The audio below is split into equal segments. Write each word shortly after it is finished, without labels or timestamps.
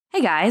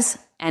Hey guys,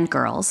 and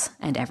girls,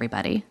 and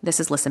everybody. This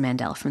is Lissa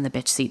Mandel from the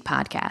Bitch Seat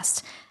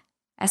Podcast.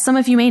 As some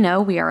of you may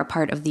know, we are a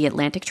part of the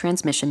Atlantic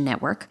Transmission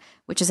Network,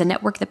 which is a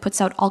network that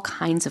puts out all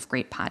kinds of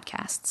great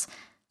podcasts.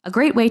 A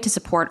great way to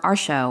support our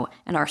show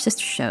and our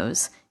sister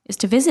shows is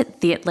to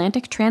visit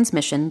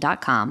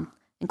theatlantictransmission.com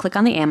and click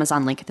on the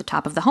Amazon link at the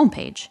top of the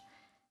homepage.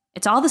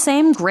 It's all the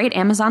same great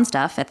Amazon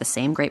stuff at the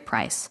same great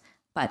price,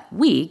 but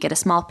we get a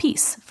small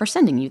piece for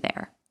sending you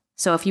there.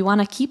 So if you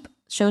want to keep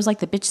shows like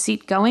The Bitch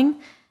Seat going,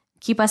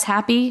 keep us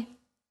happy,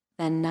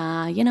 then,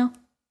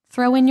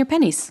 throw in your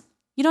pennies.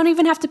 You don't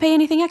even have to pay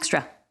anything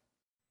extra.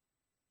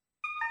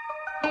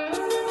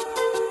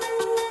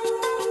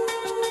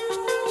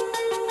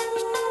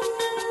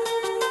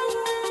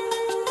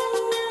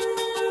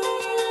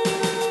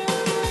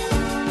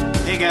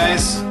 Hey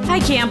guys. Hi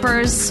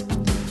campers.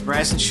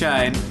 Rise and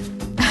shine.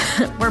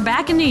 We're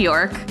back in New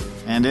York.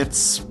 And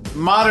it's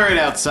moderate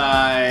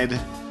outside.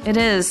 It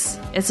is.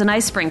 It's a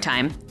nice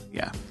springtime.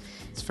 Yeah,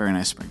 it's very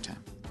nice springtime.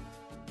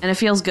 And it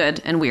feels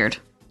good and weird.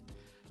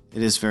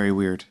 It is very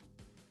weird.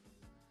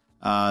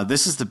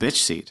 This is the Bitch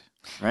Seat,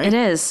 right? It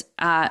is.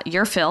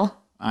 You're Phil.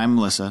 I'm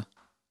Lissa.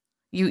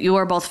 You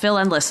are both Phil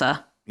and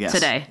Lissa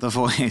today. The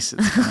voice.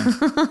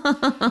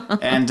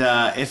 And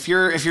if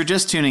you're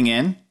just tuning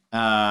in,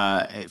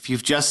 if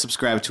you've just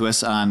subscribed to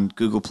us on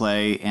Google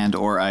Play and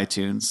or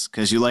iTunes,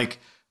 because you like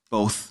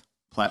both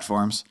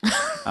platforms,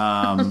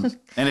 and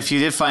if you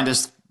did find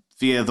us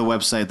via the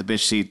website,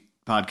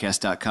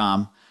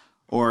 thebitchseatpodcast.com,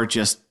 or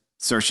just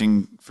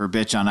searching for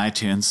bitch on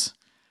iTunes.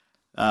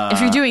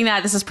 If you're doing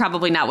that, this is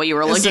probably not what you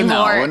were looking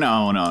for.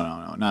 No,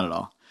 not at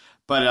all.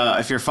 But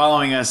if you're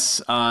following us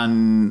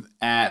on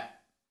at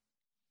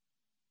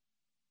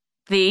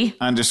the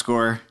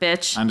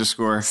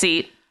 _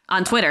 seat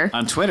on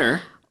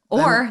Twitter.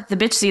 Or the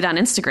Bitch Seat on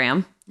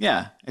Instagram.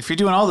 Yeah. If you're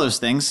doing all those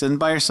things, then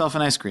buy yourself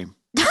an ice cream.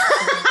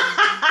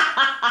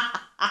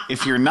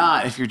 If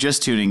you're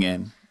just tuning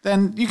in,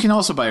 then you can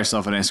also buy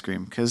yourself an ice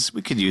cream because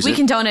we could use it. We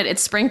condone it.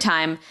 It's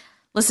springtime.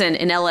 Listen,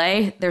 in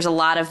LA, there's a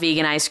lot of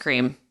vegan ice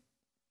cream.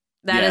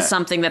 That is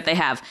something that they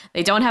have.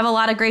 They don't have a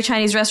lot of great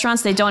Chinese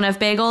restaurants. They don't have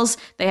bagels.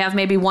 They have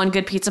maybe one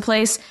good pizza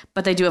place,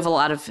 but they do have a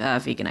lot of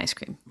vegan ice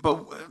cream.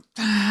 But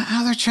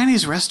other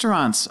Chinese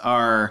restaurants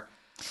are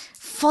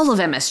full of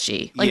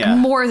MSG,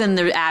 more than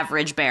the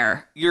average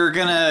bear.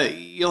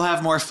 You'll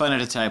have more fun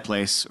at a Thai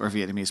place or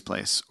Vietnamese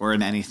place or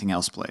an anything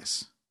else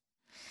place.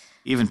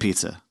 Even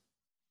pizza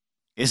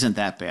isn't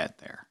that bad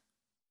there.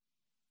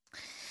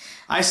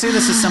 I say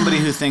this as somebody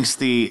who thinks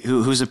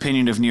whose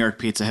opinion of New York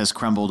pizza has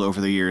crumbled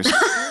over the years.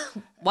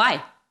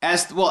 Why?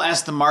 As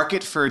the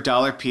market for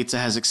dollar pizza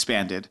has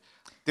expanded,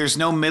 there's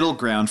no middle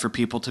ground for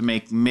people to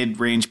make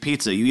mid-range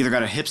pizza. You either got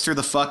to hipster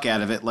the fuck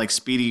out of it like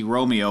Speedy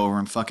Romeo over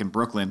in fucking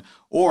Brooklyn,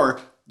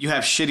 or you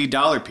have shitty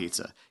dollar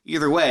pizza.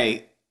 Either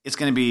way, it's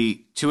going to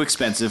be too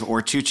expensive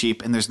or too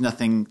cheap, and there's no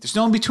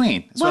in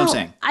between. That's what I'm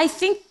saying. I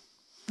think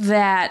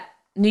that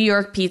New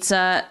York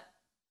pizza,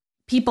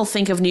 people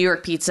think of New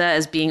York pizza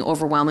as being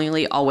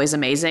overwhelmingly always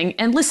amazing.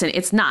 And listen,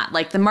 it's not.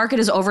 Like, the market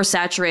is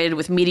oversaturated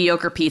with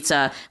mediocre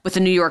pizza with a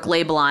New York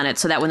label on it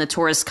so that when the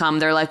tourists come,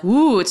 they're like,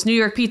 woo, it's New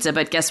York pizza.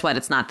 But guess what?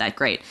 It's not that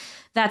great.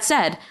 That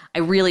said, I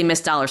really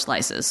miss dollar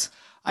slices.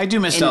 I do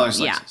miss dollar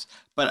slices. Yeah.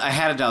 But I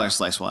had a dollar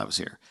slice while I was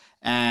here.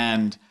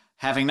 And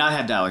having not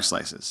had dollar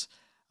slices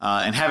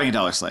and having a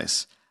dollar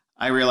slice,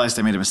 I realized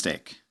I made a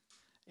mistake.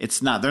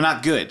 They're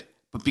not good.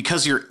 But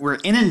because we're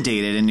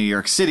inundated in New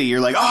York City, you're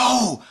like,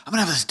 oh, I'm going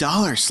to have this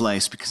dollar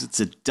slice because it's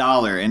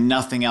 $1 and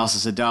nothing else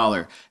is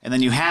 $1. And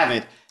then you have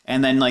it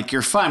and then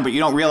you're fine, but you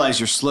don't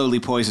realize you're slowly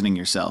poisoning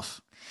yourself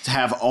to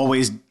have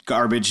always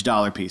garbage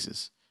dollar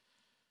pieces.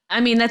 I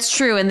mean, that's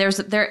true. And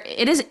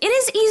it is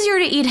easier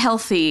to eat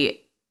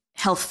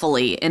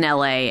healthfully in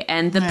LA,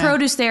 and the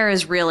produce there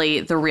is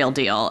really the real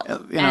deal.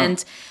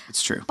 And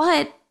it's true.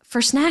 But for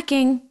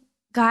snacking,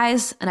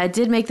 guys, and I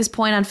did make this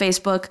point on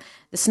Facebook,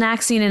 the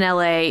snack scene in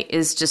LA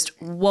is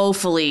just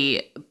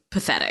woefully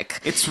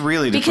pathetic. It's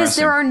really depressing. Because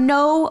there are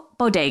no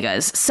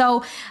bodegas.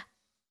 So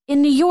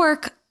in New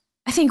York,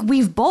 I think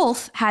we've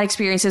both had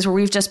experiences where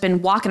we've just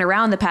been walking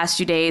around the past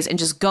few days and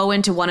just go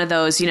into one of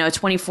those,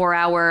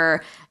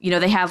 24-hour,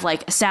 they have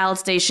like a salad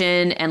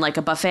station and like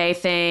a buffet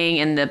thing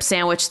and the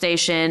sandwich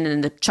station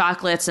and the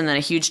chocolates and then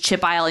a huge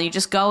chip aisle. And you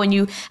just go and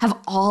you have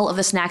all of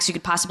the snacks you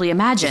could possibly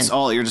imagine. It's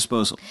all at your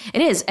disposal.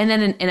 It is. And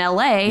then in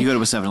LA, you go to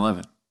a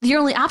 7-Eleven. Your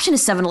only option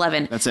is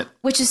 7-Eleven. That's it.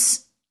 Which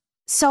is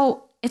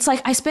so, it's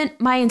like I spent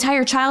my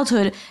entire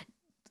childhood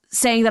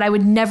saying that I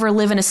would never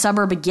live in a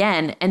suburb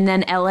again. And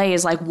then LA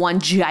is like one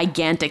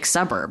gigantic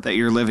suburb. That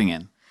you're living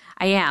in.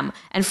 I am.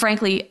 And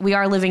frankly, we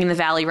are living in the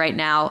Valley right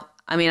now.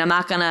 I mean, I'm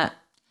not going to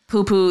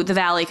poo-poo the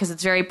Valley because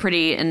it's very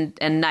pretty and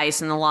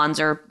nice and the lawns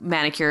are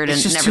manicured and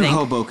everything. It's just too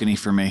Hoboken-y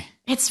for me.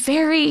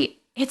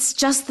 It's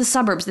just the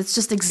suburbs. It's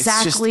just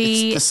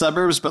exactly... It's the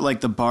suburbs, but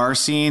the bar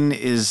scene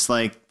is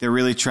they're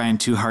really trying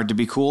too hard to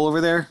be cool over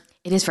there.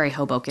 It is very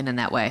Hoboken in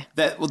that way.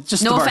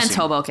 Just no the bar offense, scene.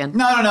 Hoboken.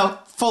 No.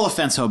 Full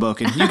offense,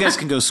 Hoboken. You guys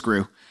can go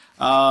screw.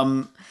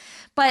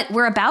 But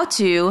we're about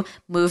to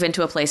move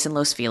into a place in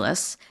Los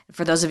Feliz.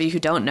 For those of you who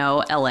don't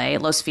know LA,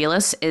 Los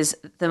Feliz is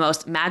the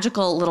most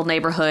magical little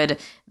neighborhood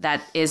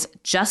that is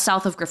just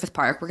south of Griffith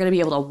Park. We're going to be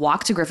able to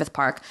walk to Griffith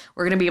Park.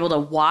 We're going to be able to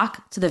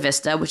walk to the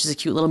Vista, which is a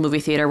cute little movie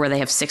theater where they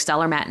have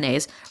 $6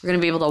 matinees. We're going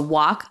to be able to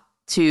walk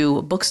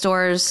to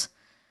bookstores,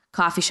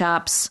 coffee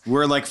shops.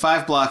 We're like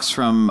 5 blocks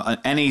from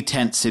any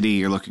tent city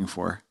you're looking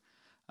for.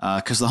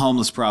 Because the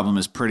homeless problem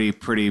is pretty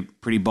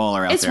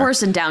baller out it's there. It's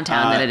worse in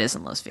downtown than it is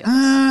in Los Feliz.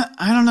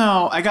 I don't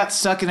know. I got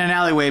stuck in an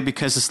alleyway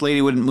because this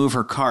lady wouldn't move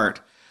her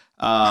cart.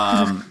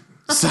 And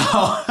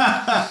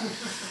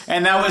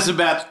that was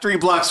about 3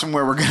 blocks from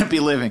where we're going to be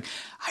living.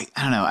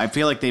 I don't know. I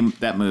feel like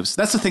that moves.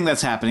 That's the thing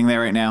that's happening there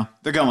right now.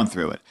 They're going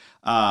through it.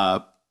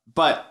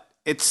 But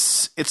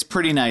it's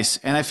pretty nice.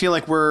 And I feel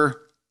like we're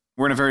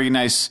in a very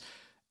nice,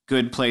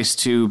 good place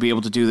to be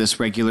able to do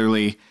this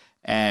regularly.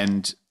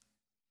 And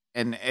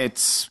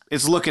it's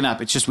looking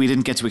up. It's just we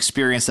didn't get to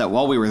experience that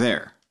while we were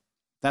there.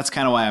 That's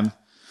kind of why I'm...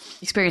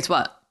 Experience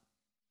what?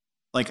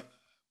 Like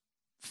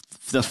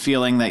the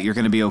feeling that you're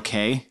going to be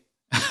okay.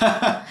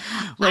 I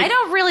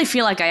don't really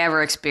feel like I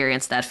ever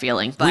experienced that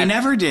feeling. But we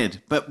never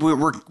did, but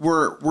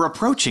we're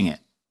approaching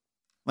it.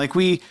 Like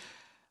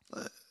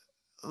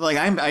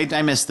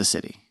I miss the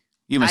city.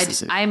 You miss the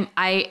city.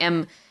 I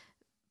am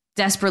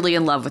desperately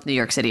in love with New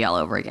York City all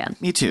over again.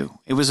 Me too.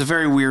 It was a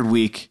very weird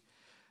week.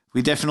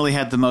 We definitely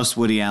had the most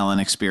Woody Allen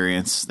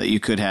experience that you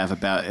could have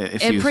about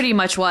it. It pretty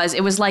much was.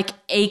 It was like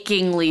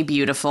achingly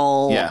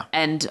beautiful yeah.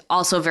 and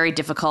also very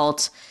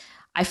difficult.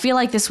 I feel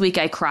like this week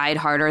I cried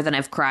harder than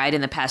I've cried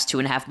in the past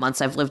 2.5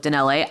 months I've lived in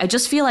LA. I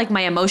just feel like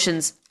my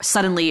emotions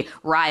suddenly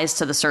rise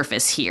to the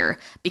surface here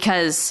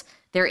because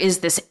there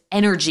is this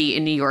energy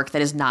in New York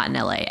that is not in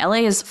LA.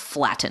 LA is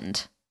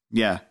flattened.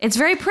 Yeah. It's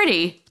very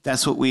pretty.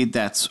 That's what we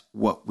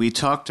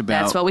talked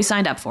about. That's what we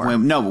signed up for.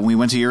 When we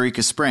went to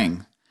Eureka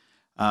Springs.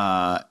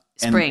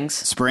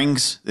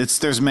 Springs.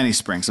 There's many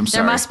springs. I'm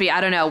sorry. There must be.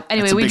 I don't know.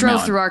 Anyway, we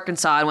drove through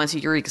Arkansas and went to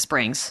Eureka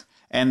Springs.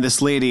 And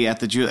this lady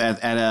at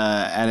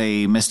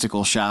a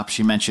mystical shop,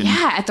 she mentioned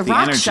at the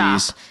rock energies.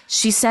 shop.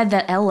 She said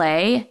that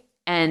L.A.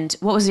 and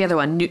what was the other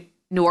one?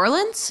 New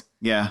Orleans?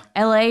 Yeah.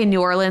 L.A. and New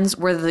Orleans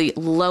were the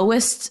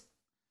lowest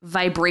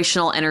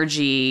vibrational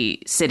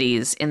energy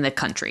cities in the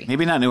country.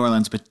 Maybe not New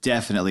Orleans, but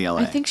definitely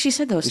L.A. I think she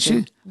said those Did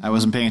two. She? I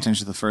wasn't paying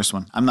attention to the first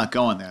one. I'm not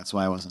going there. That's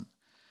why I wasn't.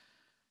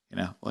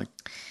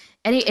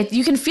 And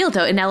you can feel it,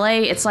 though. In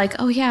L.A., it's like,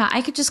 oh, yeah,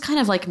 I could just kind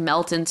of, like,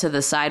 melt into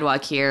the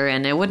sidewalk here,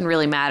 and it wouldn't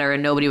really matter,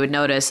 and nobody would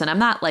notice. And I'm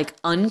not, like,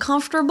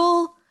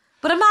 uncomfortable,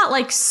 but I'm not,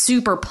 like,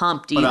 super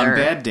pumped either. But on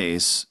bad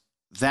days,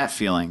 that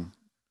feeling,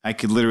 I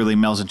could literally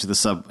melt into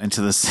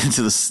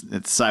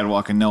the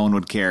sidewalk and no one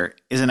would care,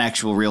 is an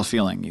actual real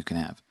feeling you can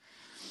have.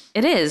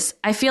 It is.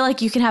 I feel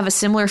like you can have a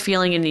similar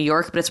feeling in New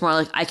York, but it's more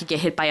like I could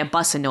get hit by a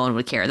bus and no one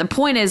would care. The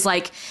point is,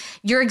 like,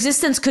 your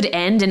existence could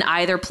end in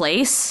either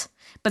place,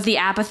 but the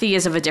apathy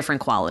is of a different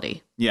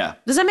quality. Yeah.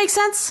 Does that make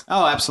sense?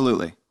 Oh,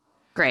 absolutely.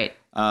 Great.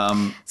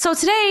 So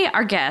today,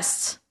 our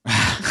guest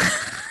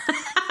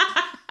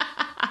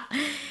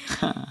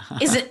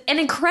is an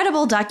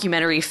incredible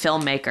documentary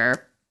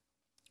filmmaker.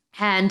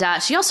 And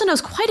she also knows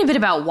quite a bit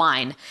about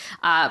wine,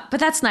 but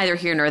that's neither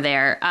here nor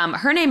there.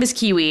 Her name is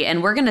Kiwi,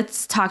 and we're going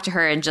to talk to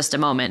her in just a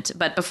moment.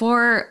 But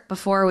before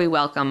we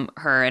welcome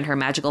her and her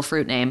magical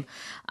fruit name,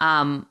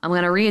 I'm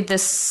going to read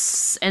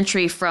this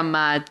entry from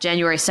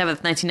January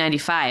 7th,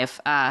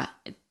 1995.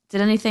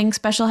 Did anything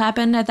special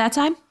happen at that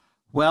time?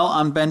 Well,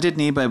 On Bended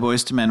Knee by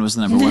Boyz II Men was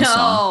the number one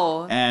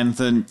song. And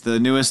the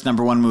newest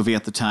number one movie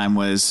at the time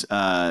was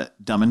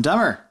Dumb and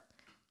Dumber.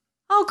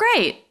 Oh,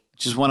 great.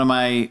 Which is one of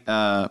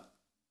my...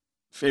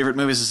 favorite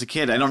movies as a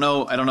kid. I don't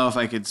know if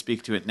I could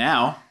speak to it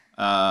now,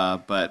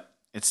 but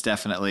it's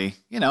definitely,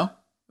 it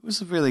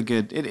was a really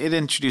good. It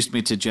introduced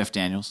me to Jeff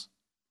Daniels.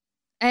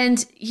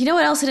 And you know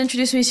what else it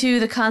introduced me to?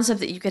 The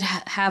concept that you could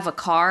have a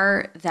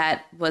car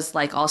that was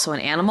like also an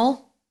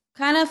animal,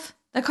 kind of.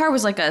 The car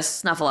was like a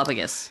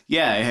snuffleupagus.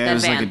 Yeah, it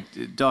was like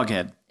a dog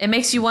head. It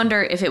makes you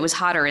wonder if it was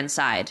hotter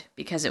inside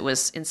because it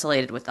was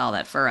insulated with all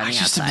that fur on the outside.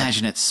 I just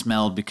imagine it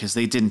smelled because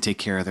they didn't take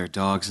care of their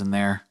dogs in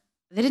there.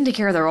 They didn't take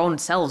care of their own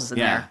selves in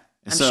there.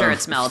 I'm sure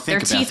it smelled. Their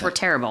teeth were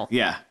terrible.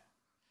 Yeah.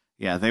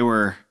 Yeah, they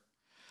were.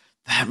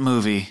 That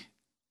movie.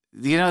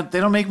 They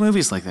don't make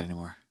movies like that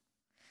anymore.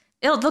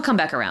 They'll come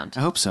back around.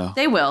 I hope so.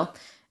 They will.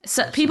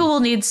 So people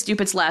will need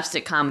stupid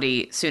slapstick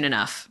comedy soon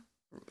enough.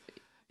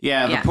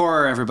 Yeah, the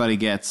poorer everybody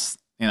gets.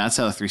 That's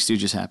how the Three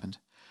Stooges happened.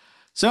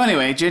 So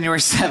anyway, January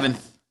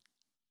 7th.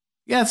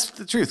 Yeah, that's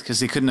the truth, because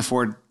they couldn't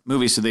afford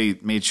movies, so they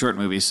made short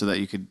movies so that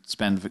you could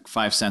spend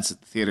 5 cents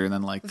at the theater and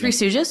then like... Three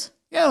Stooges?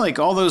 Yeah, like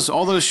all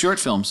those short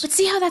films. But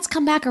see how that's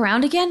come back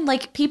around again?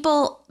 Like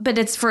people, but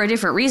it's for a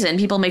different reason.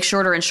 People make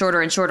shorter and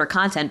shorter and shorter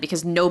content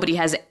because nobody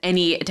has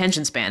any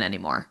attention span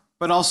anymore.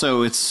 But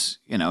also it's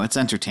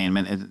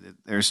entertainment.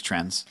 There's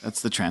trends.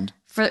 That's the trend.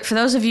 For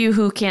those of you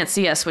who can't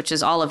see us, which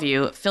is all of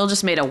you, Phil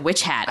just made a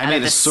witch hat out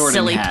of this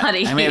silly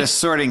putty. I made a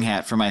sorting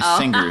hat for my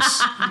fingers,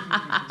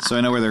 so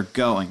I know where they're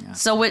going.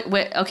 So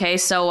okay,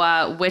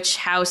 so which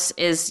house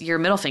is your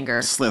middle finger?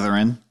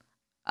 Slytherin.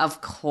 Of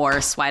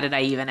course. Why did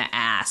I even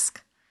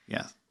ask?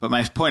 Yeah. But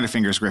my pointer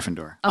finger is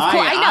Gryffindor. Of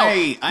course, I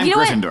know. I'm you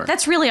know Gryffindor. What?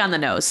 That's really on the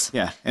nose.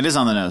 Yeah, it is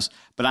on the nose.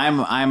 But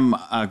I'm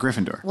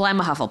Gryffindor. Well, I'm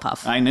a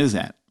Hufflepuff. I knew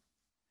that.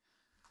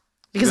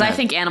 Because I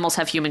think animals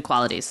have human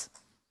qualities.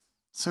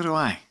 So do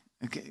I.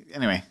 Okay.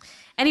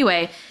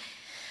 Anyway.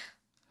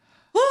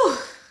 Whew.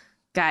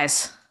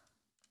 Guys,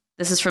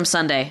 this is from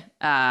Sunday,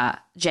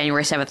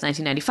 January 7th,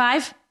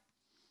 1995.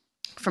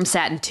 From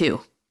Satin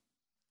 2.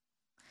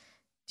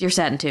 Dear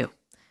Satin 2,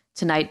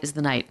 tonight is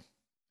the night.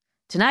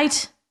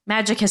 Tonight,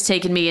 magic has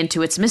taken me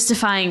into its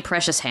mystifying,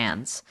 precious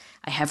hands.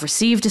 I have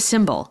received a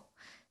symbol.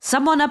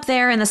 Someone up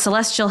there in the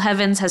celestial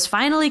heavens has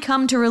finally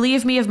come to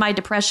relieve me of my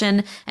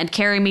depression and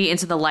carry me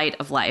into the light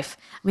of life.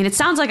 I mean, it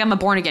sounds like I'm a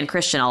born-again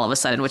Christian all of a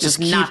sudden, which is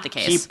not the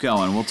case. Keep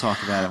going. We'll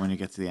talk about it when you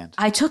get to the end.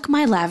 I took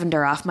my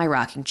lavender off my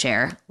rocking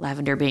chair,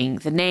 lavender being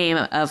the name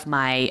of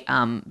my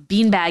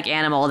beanbag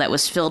animal that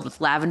was filled with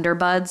lavender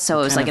buds.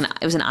 So it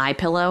was an eye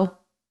pillow.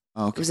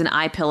 Oh, okay. It was an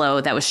eye pillow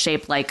that was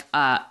shaped like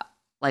a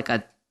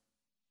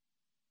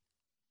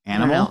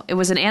animal. It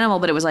was an animal,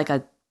 but it was like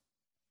I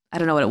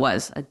don't know what it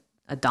was.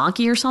 A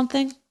donkey or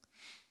something?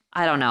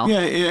 I don't know. Yeah,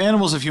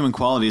 animals have human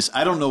qualities.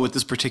 I don't know what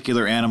this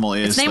particular animal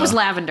is. Its name was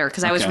Lavender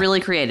because I was really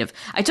creative.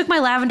 I took my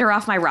lavender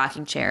off my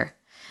rocking chair.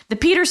 The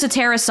Peter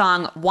Cetera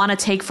song "Wanna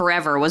Take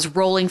Forever" was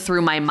rolling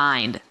through my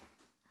mind.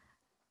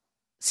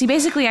 See,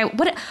 basically,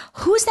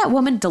 who's that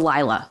woman?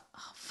 Delilah.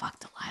 Oh, fuck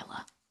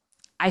Delilah.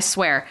 I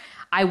swear,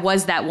 I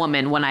was that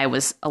woman when I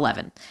was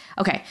 11.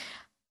 Okay.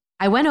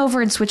 I went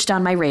over and switched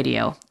on my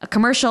radio, a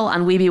commercial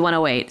on Weeby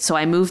 108, so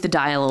I moved the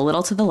dial a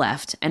little to the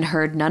left and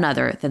heard none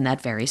other than that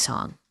very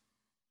song.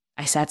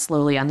 I sat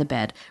slowly on the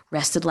bed,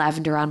 rested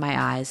lavender on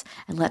my eyes,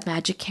 and let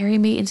magic carry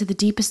me into the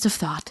deepest of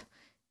thought.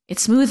 It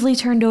smoothly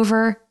turned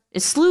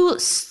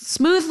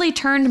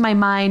my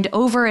mind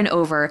over and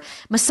over,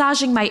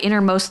 massaging my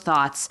innermost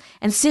thoughts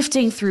and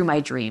sifting through my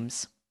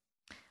dreams.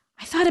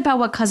 I thought about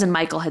what Cousin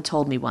Michael had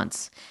told me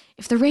once.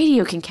 If the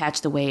radio can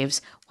catch the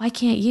waves, why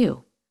can't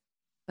you?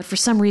 But for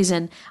some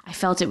reason, I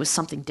felt it was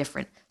something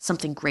different,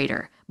 something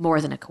greater, more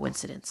than a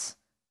coincidence.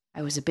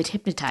 I was a bit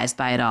hypnotized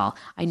by it all.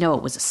 I know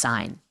it was a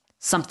sign.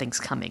 Something's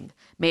coming.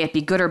 May it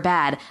be good or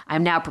bad, I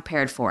am now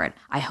prepared for it.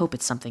 I hope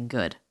it's something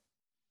good.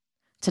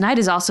 Tonight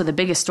is also the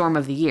biggest storm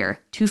of the year.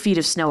 2 feet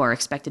of snow are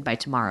expected by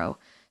tomorrow.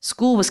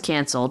 School was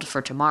canceled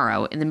for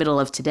tomorrow in the middle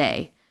of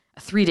today, a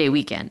 3-day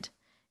weekend.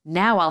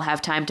 Now I'll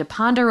have time to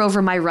ponder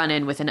over my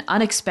run-in with an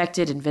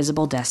unexpected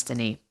invisible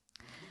destiny.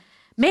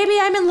 Maybe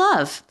I'm in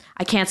love.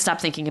 I can't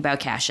stop thinking about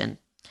Callahan.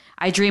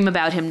 I dream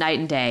about him night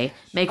and day,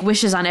 make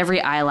wishes on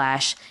every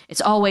eyelash.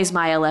 It's always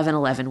my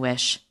 1111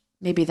 wish.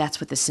 Maybe that's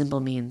what this symbol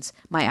means.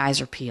 My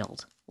eyes are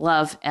peeled.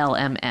 Love,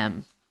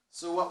 LMM.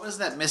 So what was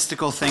that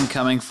mystical thing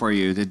coming for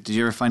you? Did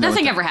you ever find out?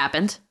 Nothing ever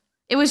happened.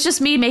 It was just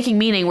me making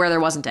meaning where there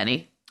wasn't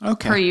any.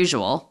 Okay. Per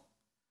usual.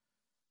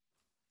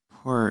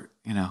 Or,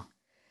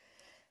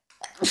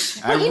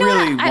 I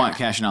really want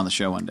Callahan on the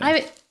show one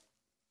day.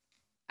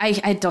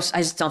 I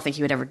just don't think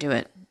he would ever do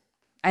it.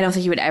 I don't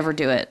think he would ever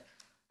do it.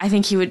 I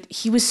think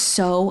he was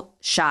so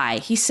shy.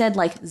 He said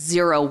like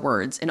 0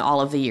 words in all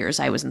of the years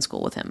I was in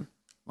school with him.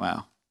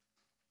 Wow.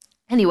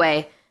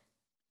 Anyway,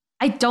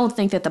 I don't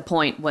think that the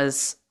point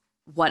was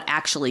what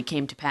actually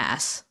came to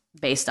pass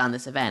based on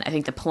this event. I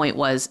think the point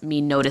was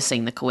me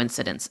noticing the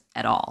coincidence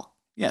at all.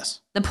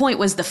 Yes. The point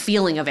was the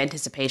feeling of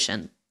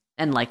anticipation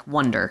and like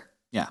wonder.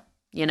 Yeah.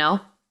 You know?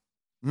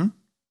 Hmm?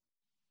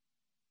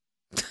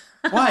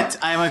 What?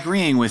 I'm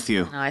agreeing with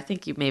you. No, I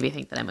think you maybe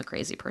think that I'm a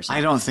crazy person.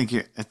 I don't think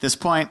you at this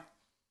point.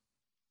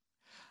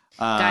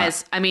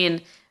 Guys, I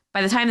mean,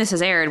 by the time this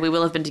has aired, we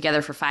will have been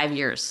together for 5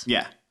 years.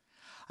 Yeah.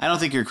 I don't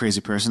think you're a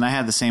crazy person. I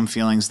had the same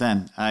feelings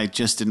then. I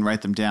just didn't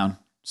write them down,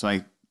 so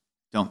I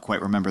don't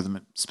quite remember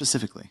them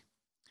specifically.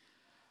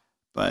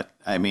 But,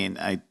 I mean,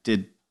 I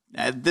did.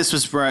 This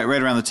was right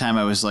around the time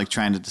I was like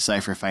trying to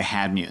decipher if I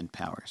had mutant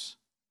powers.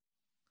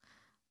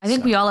 I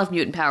think we all have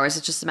mutant powers.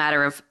 It's just a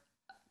matter of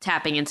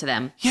tapping into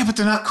them. Yeah, but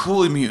they're not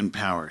cool mutant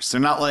powers.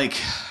 They're not like...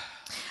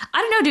 I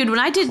don't know, dude. When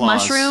I did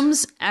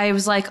mushrooms, I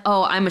was like,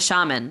 oh, I'm a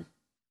shaman.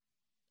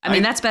 I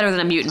mean, that's better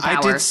than a mutant power.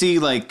 I did see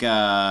like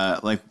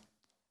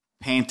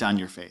paint on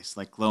your face,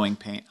 like glowing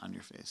paint on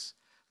your face,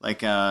 like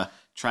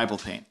tribal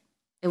paint.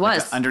 It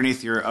was. Like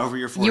underneath over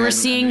your forehead. You were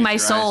seeing my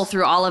soul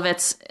through all of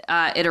its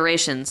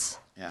iterations.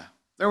 Yeah.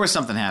 There was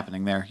something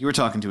happening there. You were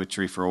talking to a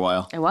tree for a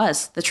while. It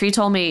was. The tree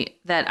told me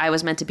that I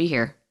was meant to be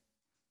here.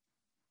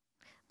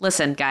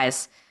 Listen,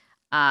 guys,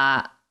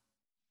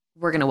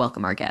 we're going to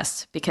welcome our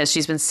guest because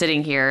she's been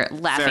sitting here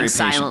laughing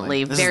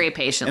silently, very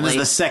patiently. And this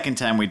is the second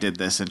time we did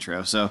this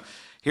intro, so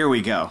here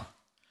we go.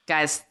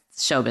 Guys,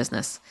 show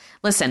business.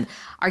 Listen,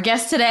 our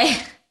guest today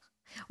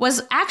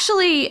was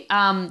actually,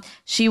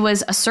 she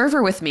was a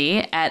server with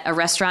me at a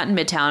restaurant in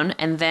Midtown,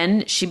 and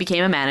then she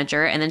became a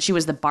manager, and then she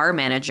was the bar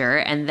manager,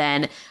 and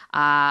then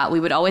We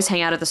would always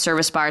hang out at the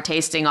service bar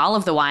tasting all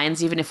of the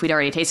wines, even if we'd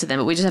already tasted them,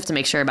 but we just have to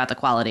make sure about the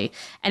quality.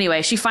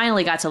 Anyway, she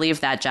finally got to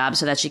leave that job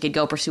so that she could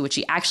go pursue what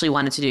she actually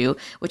wanted to do,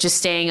 which is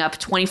staying up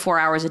 24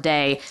 hours a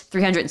day,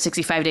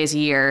 365 days a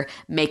year,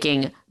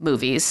 making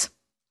movies,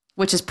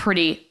 which is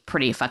pretty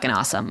fucking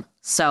awesome.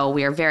 So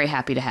we are very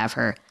happy to have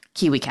her,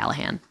 Kiwi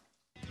Callahan.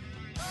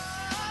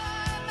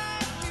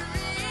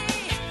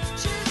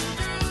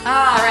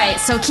 All right,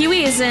 so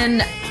Kiwi is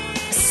in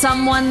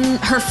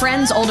her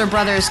friend's older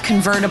brother's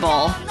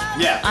convertible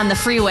on the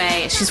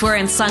freeway. She's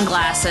wearing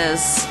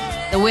sunglasses.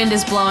 The wind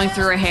is blowing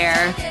through her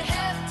hair.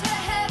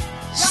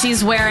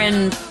 She's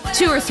wearing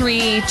 2 or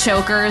 3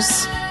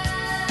 chokers.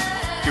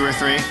 2 or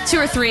 3? 2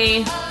 or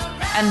 3,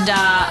 and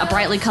a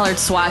brightly colored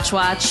Swatch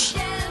watch.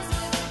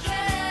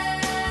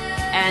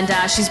 And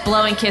she's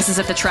blowing kisses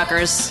at the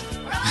truckers.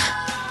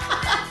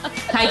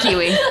 Hi,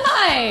 Kiwi.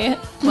 Hi.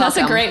 Welcome. That's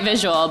a great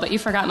visual, but you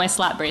forgot my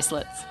slap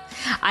bracelets.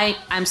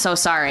 I'm so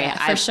sorry.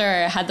 Yeah, for sure.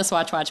 I had the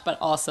Swatch watch, but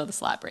also the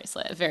slap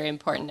bracelet. A very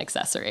important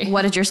accessory.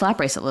 What did your slap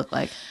bracelet look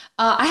like?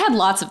 I had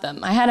lots of them.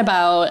 I had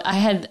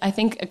I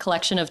think, a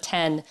collection of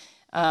 10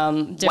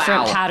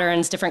 different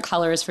patterns, different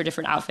colors for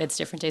different outfits,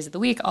 different days of the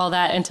week, all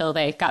that, until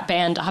they got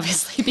banned,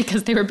 obviously,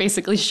 because they were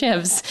basically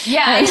shivs.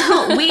 Yeah, I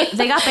know.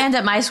 They got banned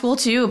at my school,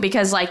 too,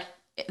 because, like,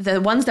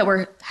 the ones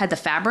that had the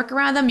fabric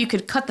around them, you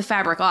could cut the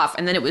fabric off,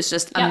 and then it was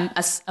just a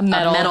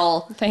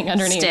metal thing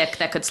underneath, stick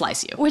that could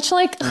slice you. Which,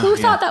 like, who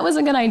thought that was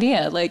a good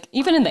idea? Like,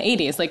 even in the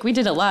 80s, like, we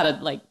did a lot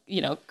of, like,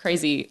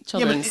 crazy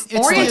children's...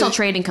 Oriental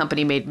Trading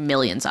Company made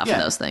millions off of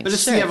those things. But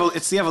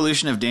it's the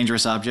evolution of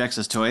dangerous objects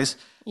as toys.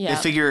 Yeah.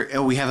 They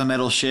figure, we have a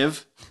metal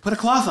shiv, put a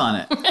cloth on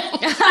it.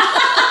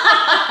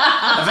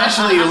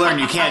 Eventually you learn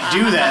you can't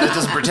do that. It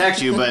doesn't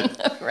protect you,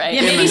 but right.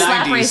 Yeah, maybe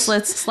slap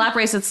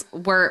bracelets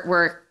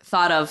were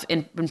thought of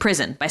in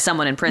prison by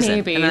someone in prison.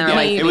 Maybe. And then they're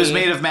like, it was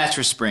made of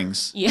mattress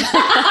springs. Yeah,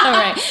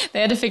 right.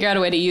 They had to figure out a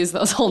way to use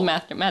those old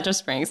mattress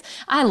springs.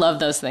 I love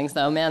those things,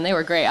 though, man. They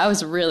were great. I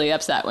was really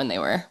upset when they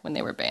were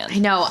banned. I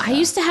know. I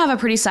used to have a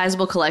pretty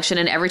sizable collection,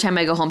 and every time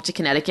I go home to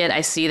Connecticut,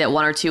 I see that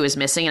 1 or 2 is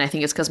missing, and I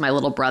think it's because my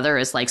little brother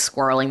is like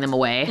squirreling them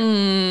away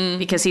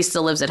because he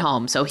still lives at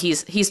home. So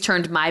he's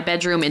turned my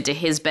bedroom into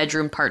his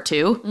bedroom part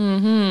 2.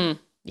 Mm-hmm.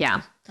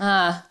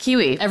 Yeah.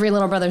 Kiwi. Every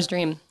little brother's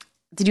dream.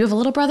 Did you have a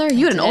little brother?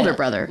 You had an older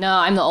brother. No,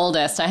 I'm the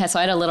oldest. I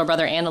had a little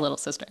brother and a little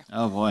sister.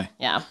 Oh, boy.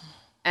 Yeah.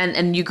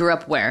 And you grew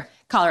up where?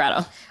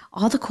 Colorado.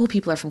 All the cool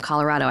people are from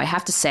Colorado, I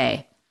have to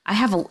say.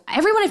 Everyone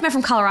I've met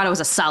from Colorado is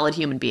a solid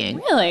human being.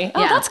 Really?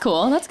 Oh, yeah. That's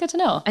cool. That's good to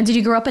know. And did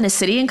you grow up in a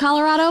city in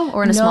Colorado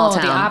or in a small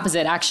town? No, the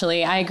opposite,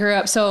 actually. I grew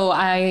up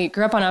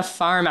on a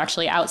farm,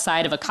 actually,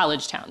 outside of a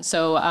college town.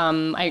 So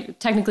I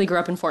technically grew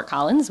up in Fort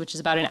Collins, which is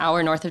about an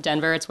hour north of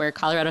Denver. It's where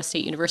Colorado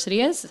State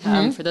University is.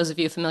 For those of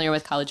you familiar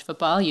with college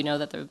football, you know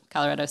that the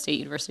Colorado State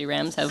University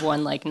Rams have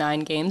won like 9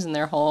 games in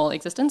their whole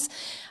existence.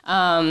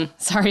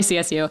 Sorry,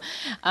 CSU.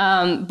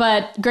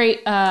 But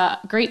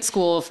great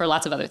school for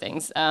lots of other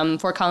things.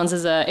 Fort Collins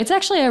it's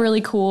actually a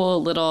really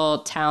cool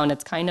little town.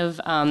 It's kind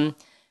of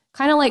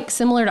like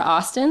similar to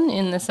Austin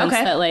in the sense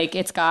that like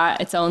it's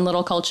got its own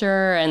little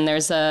culture, and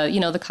there's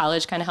the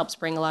college kind of helps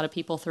bring a lot of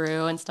people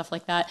through and stuff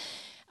like that.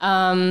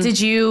 Did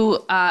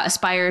you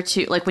aspire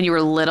to, like when you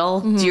were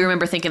little, do you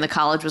remember thinking the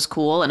college was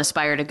cool and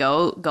aspire to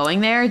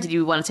going there? Did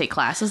you want to take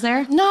classes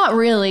there? Not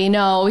really,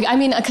 no. I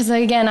mean, because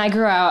again, I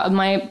grew out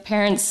my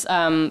parents'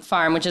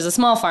 farm, which is a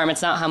small farm.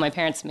 It's not how my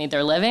parents made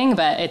their living,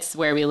 but it's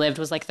where we lived,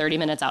 was like 30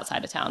 minutes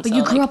outside of town. But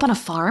you grew up on a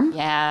farm?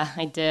 Yeah,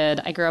 I did.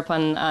 I grew up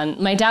on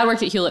my dad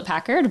worked at Hewlett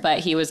Packard, but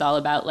he was all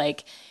about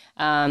like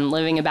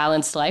living a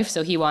balanced life.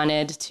 So he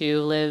wanted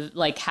to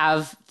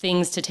have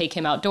things to take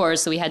him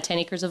outdoors. So we had 10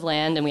 acres of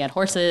land and we had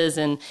horses,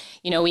 and,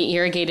 we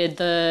irrigated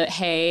the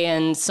hay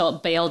and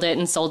baled it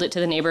and sold it to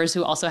the neighbors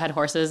who also had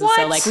horses. What?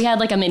 And so we had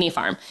like a mini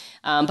farm.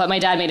 But my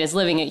dad made his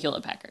living at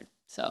Hewlett Packard.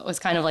 So it was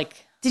kind of like...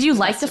 Did you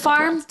like the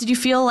farm? Cool. Did you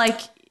feel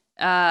like...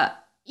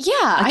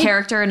 Yeah, a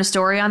character and a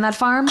story on that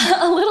farm?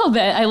 A little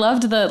bit. I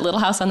loved the Little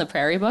House on the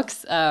Prairie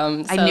books.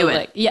 I knew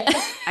it. Yeah.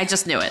 I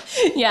just knew it.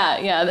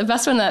 Yeah. The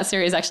best one in that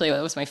series, actually,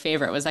 what was my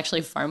favorite, was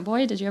actually Farm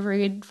Boy. Did you ever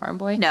read Farm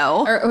Boy?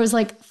 No. Or it was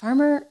like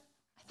Farmer...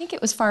 I think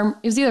it was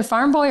either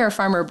Farm Boy or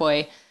Farmer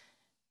Boy.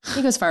 I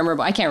think it was Farmer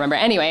Boy. I can't remember.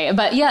 Anyway,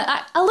 but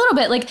yeah, a little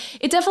bit. Like,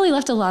 it definitely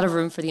left a lot of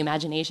room for the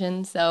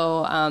imagination.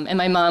 So, and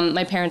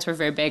my parents were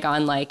very big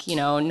on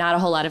not a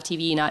whole lot of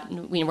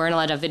TV. We weren't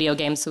allowed to have video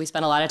games, so we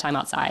spent a lot of time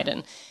outside.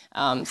 And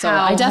so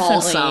I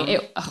definitely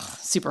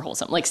super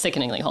wholesome, like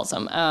sickeningly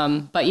wholesome.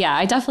 But yeah,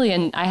 I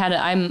definitely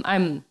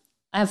I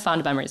have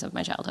fond memories of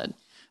my childhood.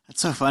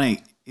 That's so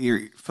funny.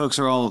 Your folks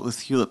are all with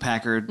Hewlett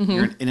Packard. Mm-hmm.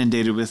 You're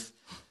inundated with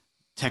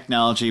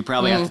technology.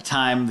 Probably at the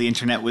time the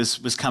internet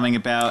was coming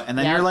about, and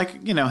then you're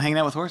like hanging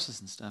out with horses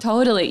and stuff.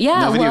 Totally,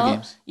 yeah. No video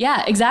games.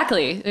 Yeah,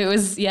 exactly. It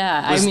was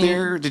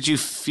Did you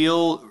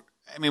feel?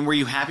 I mean, were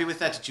you happy with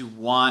that? Did you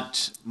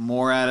want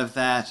more out of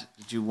that?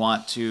 Did you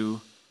want to?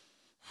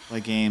 play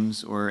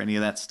games or any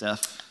of that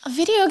stuff?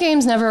 Video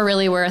games never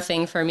really were a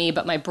thing for me,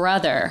 but my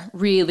brother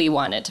really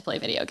wanted to play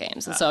video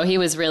games. And so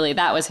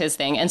that was his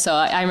thing. And so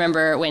I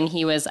remember when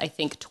he was, I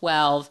think,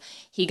 12,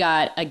 he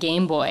got a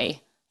Game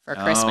Boy for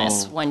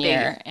Christmas one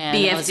year. And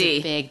BFD. it was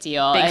a big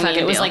deal.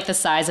 It was like the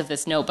size of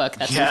this notebook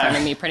that's in front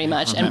of me pretty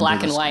much, and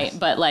black and white.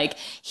 But like,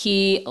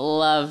 he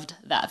loved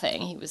that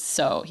thing. He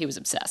was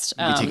obsessed.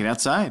 You take it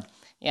outside.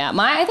 Yeah,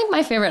 I think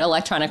my favorite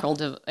electronical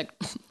device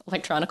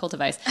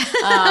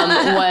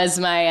was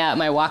my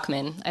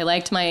Walkman. I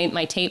liked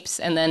my tapes,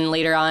 and then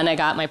later on I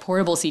got my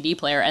portable CD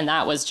player, and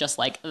that was just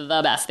like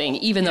the best thing,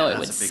 even though it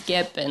would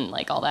skip and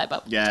like all that.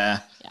 But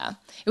yeah,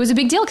 it was a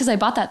big deal because I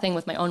bought that thing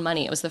with my own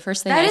money. It was the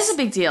first thing. That is a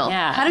big deal.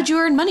 Yeah. How did you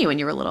earn money when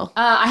you were little?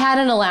 I had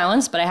an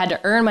allowance, but I had to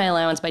earn my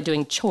allowance by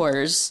doing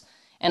chores.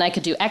 And I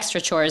could do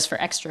extra chores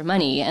for extra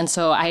money. And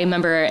so I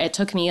remember it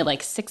took me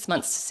like 6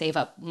 months to save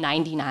up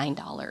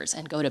 $99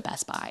 and go to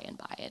Best Buy and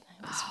buy it.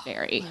 It was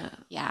it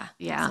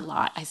was a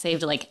lot. I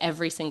saved like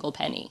every single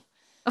penny.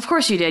 Of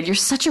course you did. You're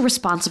such a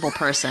responsible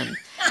person.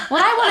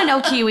 What I want to know,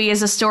 Kiwi,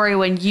 is a story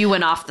when you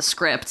went off the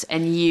script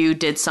and you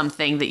did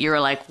something that you were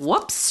like,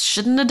 whoops,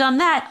 shouldn't have done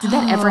that. Did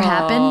that ever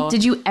happen?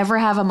 Did you ever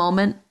have a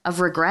moment of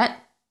regret?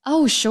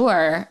 Oh,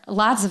 sure.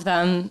 Lots of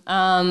them.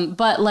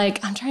 But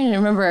like, I'm trying to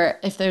remember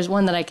if there's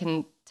one that I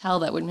can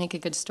tell that would make a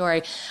good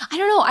story. I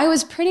don't know. I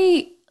was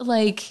pretty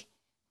like,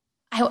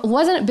 I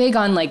wasn't big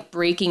on like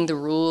breaking the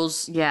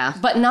rules. Yeah.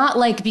 But not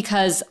like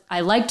because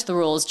I liked the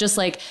rules, just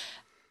like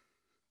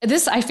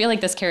this, I feel like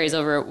this carries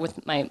over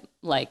with my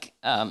like,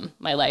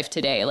 my life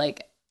today.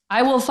 Like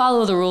I will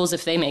follow the rules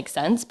if they make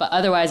sense, but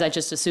otherwise I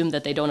just assume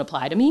that they don't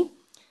apply to me.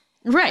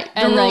 Right.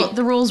 And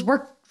the rules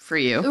work for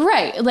you.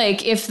 Right.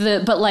 Like if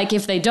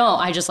they don't,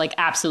 I just like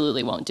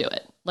absolutely won't do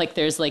it. Like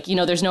there's like,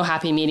 there's no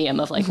happy medium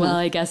of like, well,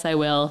 I guess I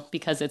will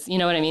because it's, you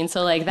know what I mean?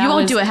 So like that you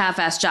won't do a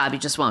half-assed job. You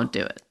just won't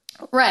do it.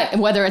 Right.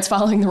 Whether it's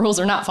following the rules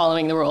or not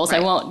following the rules,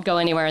 right. I won't go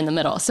anywhere in the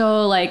middle.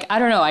 So like, I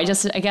don't know. I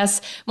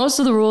guess most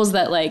of the rules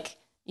that like,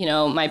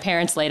 my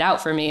parents laid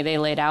out for me, they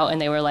laid out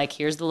and they were like,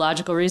 here's the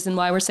logical reason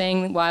why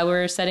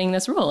we're setting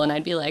this rule. And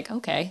I'd be like,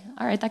 okay,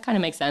 all right, that kind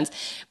of makes sense.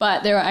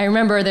 But I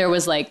remember there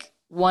was like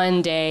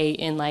one day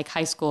in like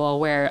high school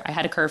where I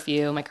had a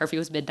curfew. My curfew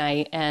was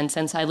midnight. And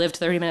since I lived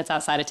 30 minutes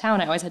outside of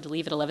town, I always had to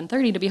leave at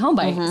 11:30 to be home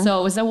by. Mm-hmm.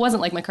 So it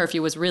wasn't like my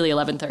curfew was really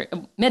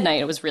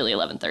midnight. It was really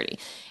 11:30.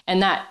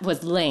 And that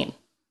was lame.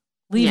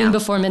 Leaving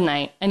before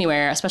midnight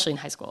anywhere, especially in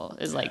high school,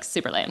 is like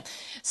super lame.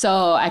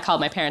 So I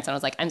called my parents and I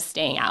was like, I'm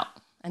staying out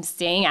and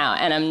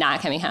I'm not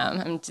coming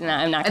home. I'm not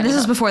coming home. And this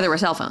is before there were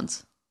cell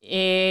phones. Or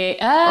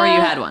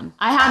you had one?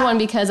 I had one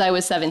because I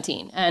was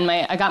 17. And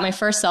I got my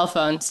first cell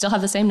phone, still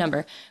have the same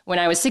number, when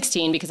I was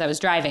 16 because I was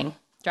driving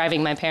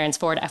my parents'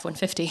 Ford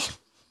F-150.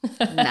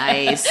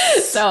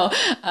 Nice. So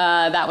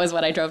that was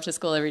what I drove to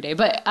school every day.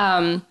 But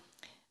I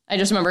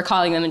just remember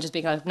calling them and just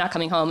being like, not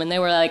coming home. And they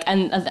were like,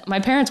 and my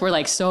parents were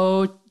like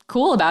so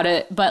cool about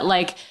it, but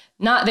like,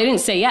 they didn't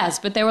say yes,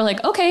 but they were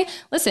like, okay,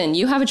 listen,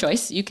 you have a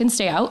choice. You can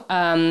stay out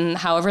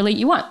however late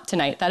you want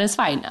tonight. That is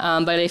fine.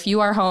 But if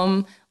you are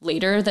home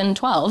later than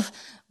 12,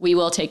 we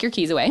will take your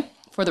keys away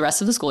for the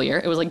rest of the school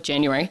year. It was like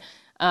January.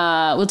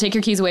 We'll take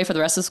your keys away for the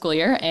rest of the school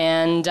year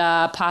and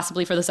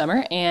possibly for the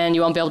summer, and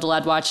you won't be able to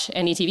watch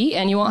any TV,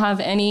 and you won't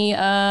have any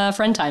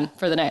friend time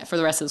for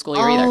the rest of the school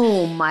year either.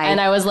 Oh my! And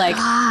I was like,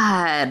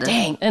 God,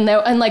 dang! And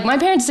like my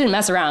parents didn't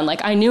mess around. Like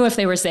I knew if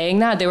they were saying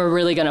that, they were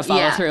really going to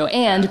follow through.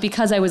 And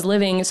because I was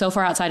living so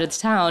far outside of the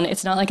town,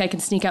 it's not like I can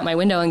sneak out my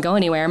window and go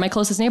anywhere. My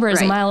closest neighbor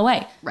is a mile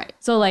away. Right.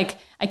 So like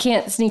I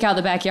can't sneak out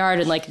the backyard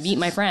and like meet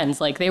my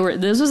friends. Like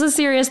this was a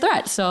serious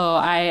threat. So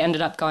I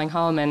ended up going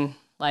home and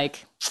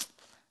like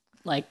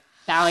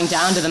bowing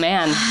down to the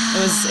man.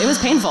 It was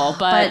painful,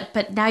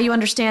 but now you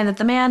understand that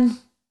the man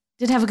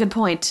did have a good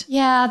point.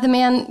 Yeah, the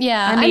man.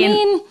 Yeah, I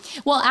mean,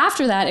 well,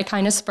 after that, it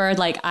kind of spurred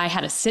like I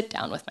had a sit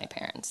down with my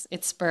parents.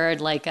 It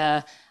spurred like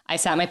I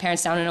sat my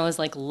parents down and I was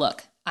like,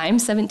 look, I'm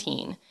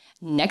 17.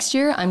 Next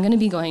year, I'm going to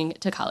be going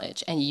to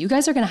college, and you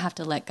guys are going to have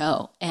to let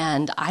go.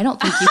 And I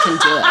don't think you can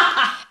do it.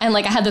 And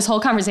like I had this whole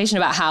conversation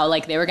about how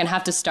like they were going to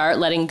have to start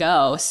letting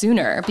go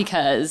sooner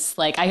because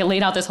like I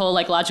laid out this whole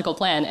like logical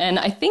plan, and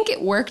I think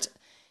it worked.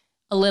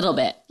 A little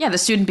bit. Yeah, the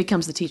student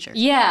becomes the teacher.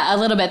 Yeah, a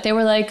little bit. They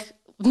were like,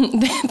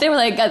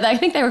 I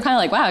think they were kind of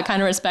like, wow, I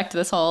kind of respect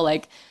this whole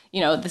like,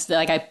 this,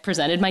 like I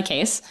presented my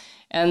case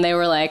and they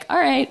were like, all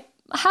right,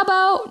 how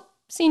about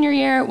senior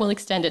year, we'll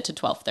extend it to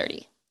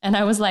 12:30. And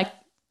I was like,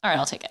 all right,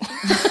 I'll take it.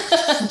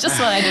 Just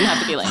so I didn't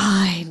have to be late.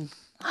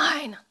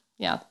 Fine.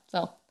 Yeah.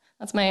 So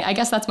that's my,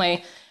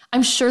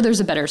 I'm sure there's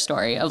a better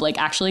story of like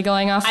actually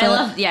going off.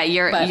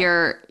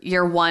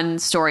 Your one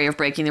story of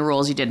breaking the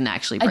rules, you didn't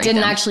actually break them. I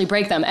didn't actually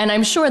break them. And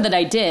I'm sure that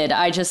I did.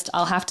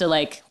 I'll have to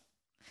like.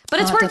 But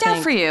it's worked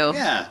out for you.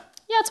 Yeah.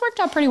 Yeah, it's worked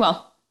out pretty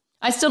well.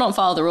 I still don't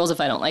follow the rules if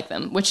I don't like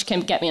them, which can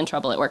get me in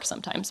trouble at work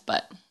sometimes,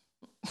 but.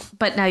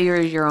 But now you're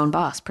your own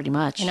boss, pretty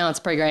much. It's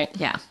pretty great.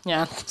 Yeah.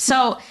 Yeah.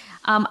 So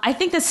I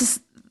think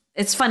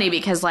it's funny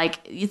because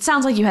like, it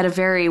sounds like you had a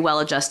very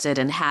well-adjusted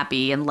and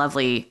happy and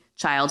lovely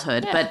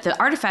childhood, but the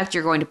artifact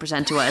you're going to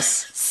present to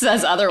us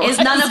says otherwise. Is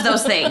none of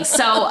those things.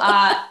 So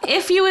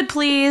if you would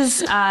please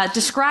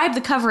describe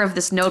the cover of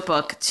this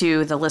notebook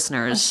to the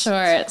listeners.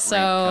 Sure.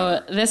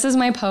 So this is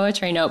my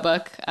poetry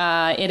notebook.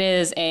 It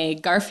is a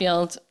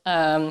Garfield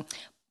cover.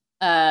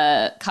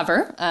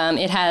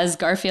 It has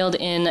Garfield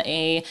in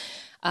a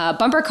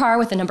bumper car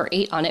with the number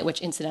 8 on it,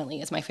 which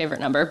incidentally is my favorite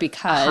number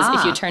because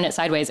if you turn it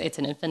sideways, it's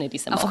an infinity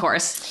symbol. Of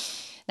course.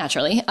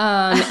 Naturally.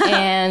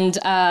 And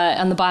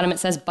on the bottom it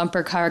says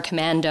Bumper Car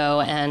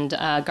Commando, and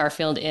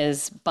Garfield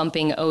is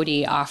bumping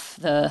Odie off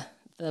the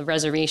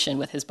reservation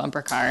with his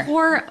bumper car.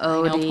 Poor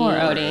Odie. Poor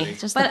Odie.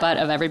 Just the butt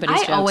of everybody's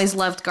jokes. I always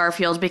loved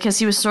Garfield because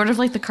he was sort of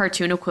like the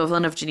cartoon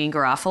equivalent of Janine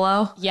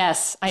Garofalo.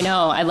 Yes, I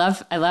know. I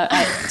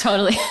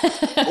totally.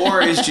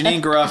 Or is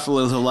Janine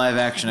Garofalo the live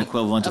action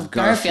equivalent of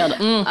Garfield?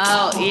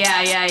 Oh,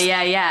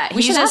 yeah.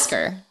 We should ask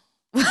her.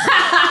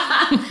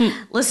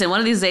 Listen, one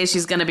of these days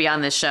she's going to be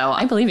on this show.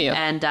 I believe you.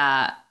 And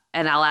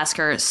I'll ask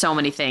her so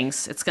many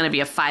things. It's going to be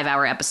a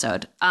 5-hour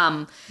episode.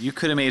 You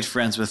could have made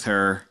friends with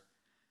her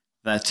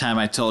that time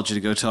I told you to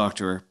go talk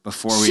to her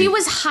before we... She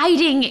was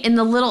hiding in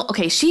the little...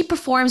 Okay, she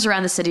performs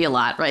around the city a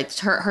lot, right?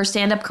 Her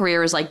stand-up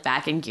career is like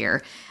back in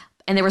gear.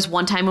 And there was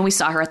one time when we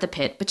saw her at the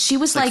pit, but she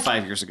was like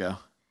 5 years ago.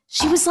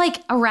 She was like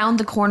around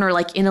the corner,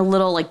 like in a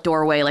little like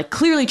doorway, like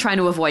clearly trying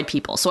to avoid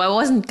people. So I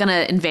wasn't going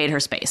to invade her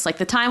space. Like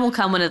the time will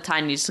come when the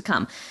time needs to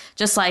come.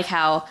 Just like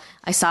how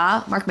I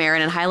saw Mark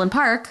Maron in Highland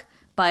Park,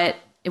 but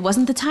it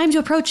wasn't the time to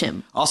approach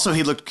him. Also,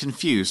 he looked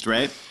confused,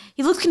 right?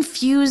 He looked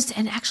confused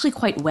and actually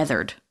quite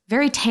weathered.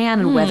 Very tan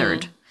and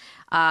weathered.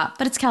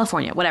 But it's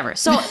California, whatever.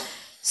 So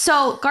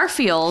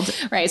Garfield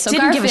right, so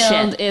didn't give a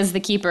Garfield shit. is the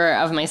keeper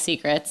of my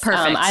secrets.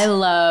 Perfect. I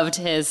loved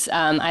his,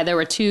 there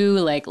were 2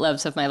 like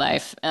loves of my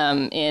life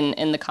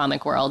in the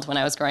comic world when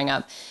I was growing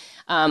up.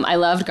 I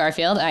loved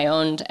Garfield. I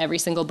owned every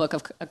single book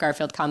of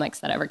Garfield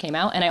comics that ever came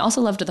out. And I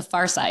also loved The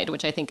Far Side,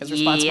 which I think is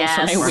responsible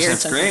for my weird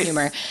sense of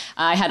humor.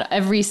 I had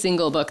every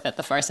single book that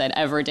The Far Side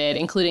ever did,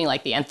 including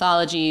like the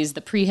anthologies,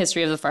 the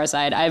prehistory of The Far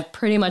Side. I've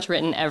pretty much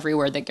written every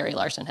word that Gary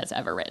Larson has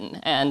ever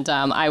written. And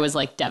I was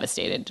like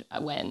devastated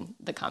when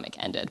the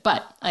comic ended.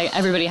 But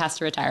everybody has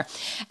to retire.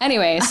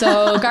 Anyway,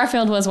 so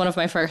Garfield was one of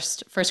my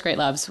first great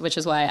loves, which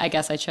is why I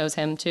guess I chose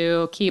him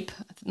to keep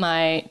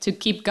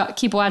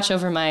watch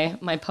over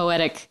my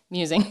poetic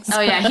musings.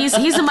 Oh yeah, he's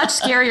a much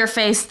scarier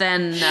face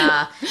than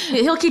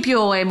he'll keep you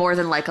away more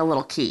than like a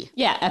little key.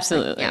 Yeah,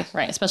 absolutely. Yeah.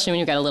 Right, especially when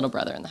you've got a little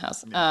brother in the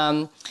house.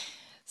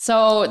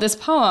 So this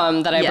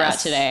poem that I brought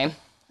today.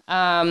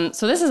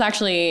 So this is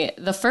actually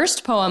the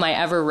first poem I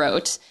ever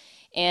wrote,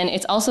 and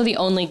it's also the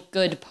only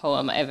good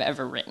poem I've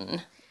ever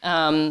written.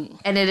 And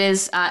it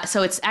is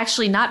so it's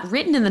actually not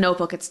written in the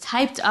notebook. It's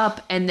typed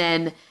up and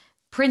then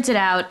printed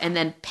out and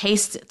then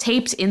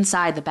taped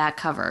inside the back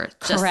cover.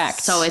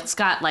 Correct. So it's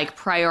got like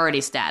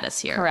priority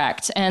status here.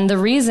 Correct. And the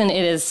reason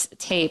it is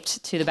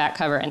taped to the back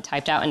cover and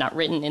typed out and not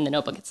written in the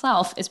notebook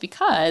itself is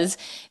because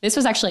this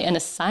was actually an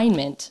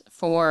assignment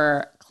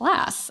for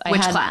class.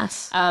 Which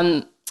class?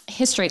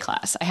 History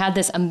class. I had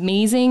this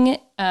amazing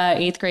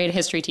 8th grade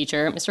history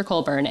teacher, Mr.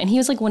 Colburn, and he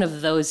was like one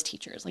of those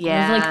teachers, like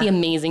one of like the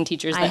amazing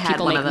teachers that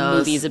people make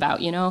movies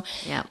about, you know?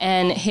 Yeah.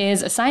 And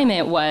his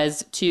assignment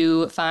was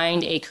to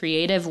find a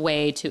creative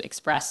way to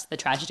express the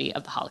tragedy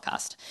of the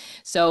Holocaust.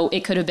 So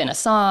it could have been a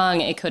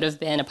song, it could have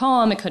been a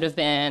poem, it could have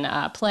been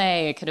a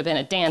play, it could have been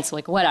a dance,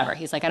 like whatever.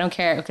 He's like, I don't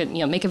care, it could,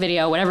 make a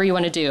video, whatever you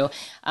want to do,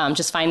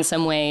 just find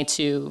some way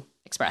to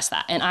express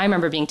that. And I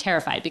remember being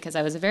terrified because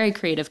I was a very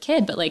creative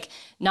kid, but like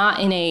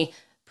not in a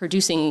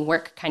producing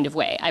work kind of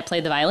way. I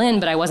played the violin,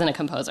 but I wasn't a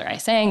composer. I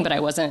sang, but I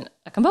wasn't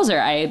a composer.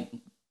 I,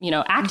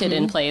 acted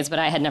in plays, but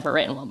I had never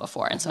written one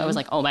before. And so I was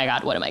like, oh my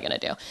God, what am I going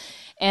to do?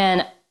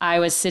 And I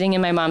was sitting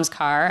in my mom's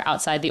car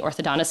outside the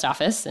orthodontist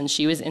office, and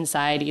she was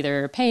inside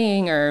either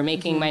paying or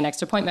making my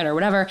next appointment or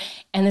whatever.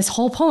 And this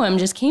whole poem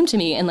just came to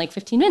me in like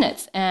 15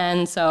 minutes.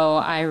 And so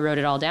I wrote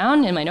it all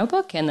down in my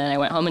notebook, and then I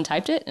went home and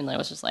typed it. And I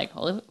was just like,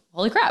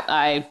 holy crap,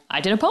 I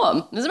did a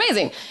poem. It was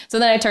amazing. So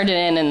then I turned it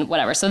in and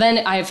whatever. So then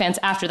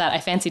after that, I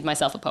fancied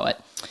myself a poet.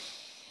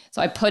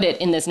 So I put it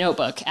in this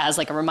notebook as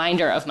like a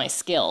reminder of my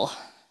skill.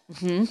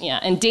 Mm-hmm. Yeah,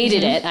 and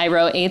dated it. I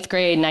wrote 8th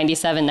grade,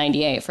 97,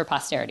 98 for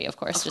posterity, of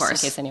course, in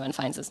case anyone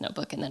finds this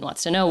notebook and then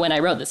wants to know when I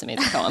wrote this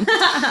amazing poem.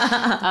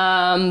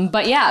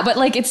 But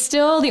like it's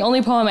still the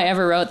only poem I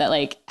ever wrote that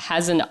like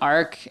has an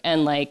arc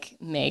and like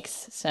makes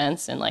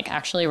sense and like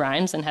actually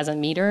rhymes and has a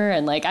meter.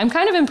 And like I'm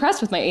kind of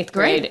impressed with my 8th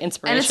grade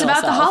inspirational And it's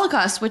about the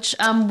Holocaust, which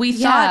we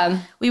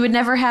thought we would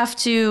never have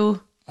to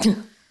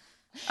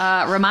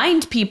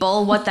remind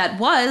people what that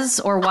was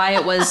or why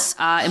it was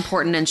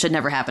important and should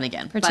never happen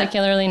again.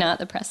 Particularly not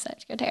the press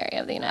secretary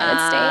of the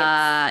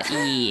United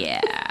States. Yeah.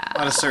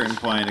 At a certain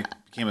point, it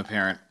became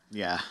apparent.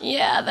 Yeah.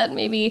 Yeah, that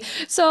maybe.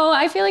 So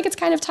I feel like it's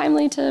kind of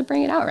timely to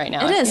bring it out right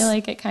now. I feel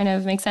like it kind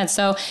of makes sense.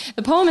 So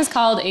the poem is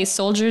called A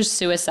Soldier's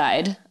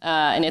Suicide,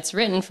 and it's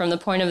written from the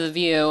point of the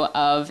view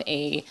of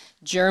a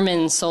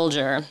German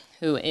soldier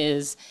who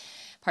is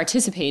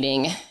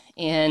participating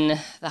in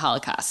the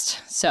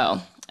Holocaust. So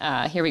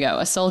here we go.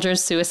 A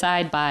Soldier's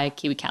Suicide by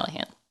Kiwi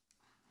Callahan.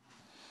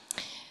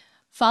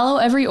 Follow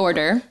every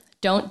order,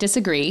 don't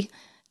disagree,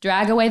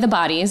 drag away the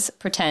bodies,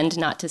 pretend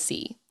not to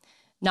see.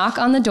 Knock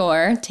on the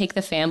door, take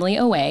the family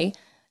away,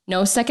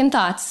 no second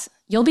thoughts,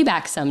 you'll be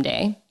back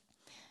someday.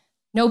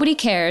 Nobody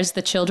cares,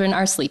 the children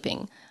are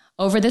sleeping.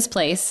 Over this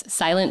place,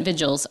 silent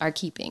vigils are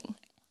keeping.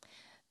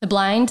 The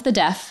blind, the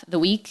deaf, the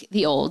weak,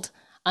 the old,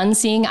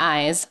 unseeing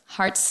eyes,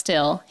 hearts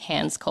still,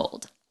 hands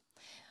cold.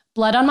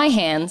 Blood on my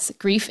hands,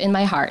 grief in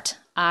my heart,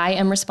 I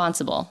am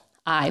responsible,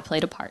 I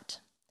played a part.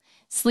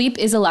 Sleep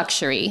is a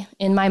luxury.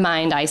 In my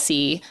mind I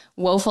see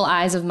woeful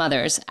eyes of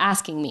mothers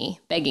asking me,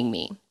 begging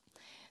me.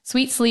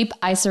 Sweet sleep,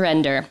 I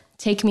surrender.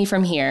 Take me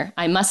from here.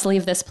 I must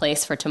leave this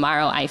place for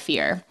tomorrow I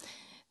fear.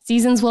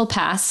 Seasons will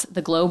pass,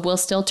 the globe will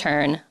still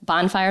turn,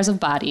 bonfires of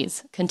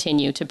bodies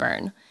continue to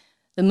burn.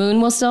 The moon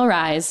will still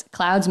rise,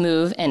 clouds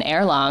move, and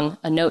ere long,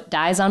 a note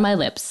dies on my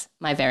lips,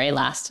 my very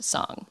last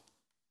song.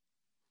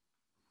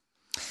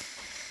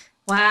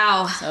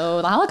 Wow.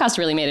 So the Holocaust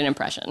really made an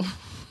impression.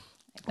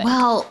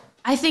 Well,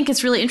 I think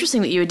it's really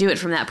interesting that you would do it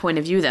from that point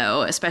of view,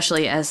 though,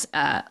 especially as,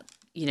 an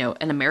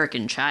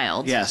American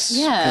child. Yes.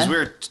 Yeah. Because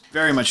we're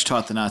very much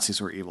taught the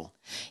Nazis were evil.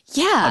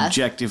 Yeah.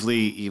 Objectively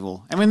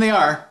evil. I mean, they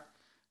are.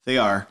 They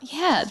are.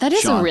 Yeah, that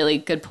is Sean. a really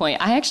good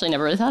point. I actually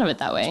never really thought of it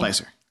that way.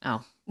 Spicer.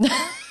 Oh.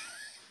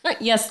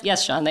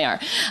 Yes, Sean, they are.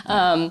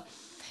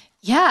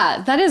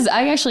 Yeah, that is,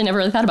 I actually never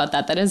really thought about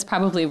that. That is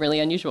probably really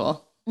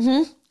unusual.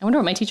 Mm-hmm. I wonder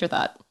what my teacher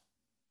thought.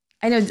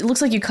 I know, it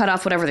looks like you cut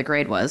off whatever the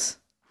grade was.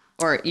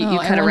 Or you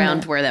cut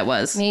around where that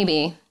was.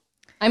 Maybe.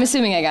 I'm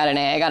assuming I got an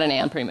A. I got an A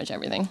on pretty much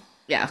everything.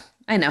 Yeah,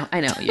 I know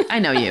you. I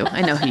know you.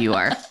 I know who you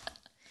are.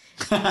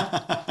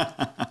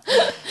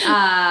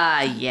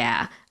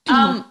 Yeah.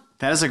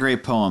 That is a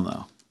great poem,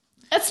 though.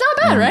 It's not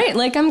bad, right?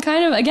 Like, I'm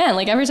kind of, again,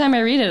 like every time I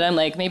read it, I'm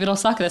like, maybe it'll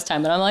suck this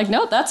time. But I'm like,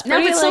 nope, that's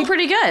pretty, it's still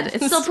pretty good.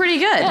 It's still pretty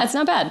good. Yeah, it's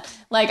not bad.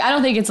 Like, I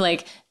don't think it's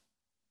like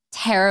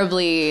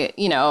terribly,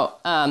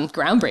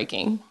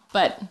 groundbreaking,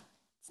 but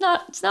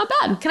it's not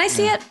bad. Can I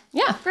see it?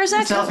 Yeah. For a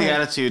second? It's a healthy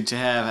attitude to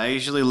have. I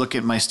usually look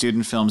at my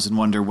student films and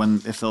wonder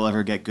if they'll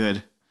ever get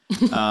good.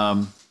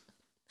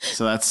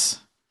 So that's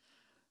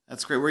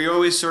great. Were you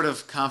always sort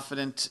of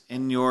confident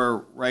in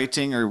your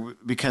writing, or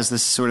because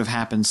this sort of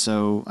happened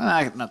so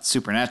not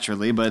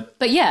supernaturally, but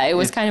yeah, it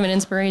was kind of an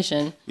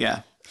inspiration.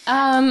 Yeah.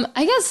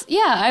 I guess,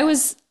 yeah,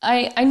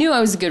 I knew I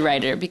was a good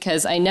writer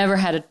because I never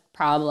had a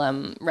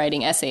problem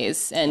writing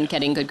essays and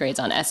getting good grades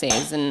on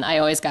essays. And I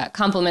always got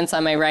compliments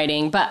on my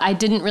writing, but I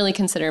didn't really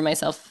consider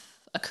myself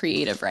a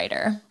creative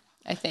writer.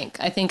 I think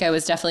I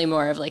was definitely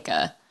more of like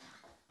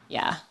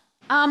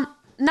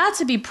Not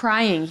to be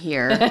prying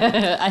here,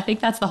 I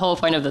think that's the whole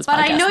point of this but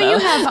podcast. I know though. you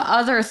have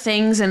other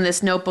things in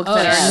this notebook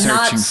that are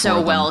not Searching so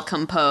for well them.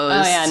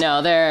 composed. Oh yeah,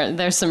 no,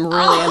 there's some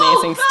really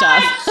amazing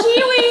stuff.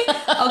 Kiwi.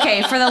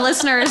 Okay, for the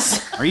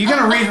listeners. Are you going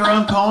to read her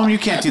own poem? You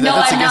can't do that. No,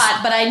 That's I'm against.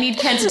 not. But I need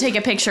Ken to take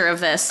a picture of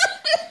this.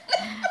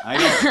 I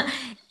don't.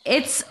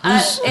 It's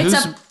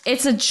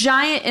a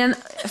giant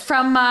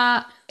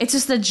it's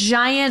just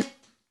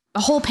a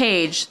whole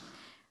page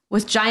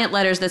with giant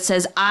letters that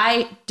says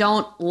I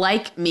don't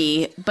like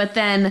me, but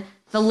then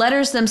the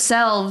letters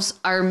themselves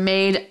are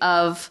made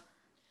of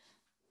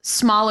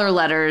smaller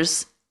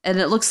letters, and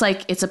it looks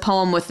like it's a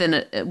poem within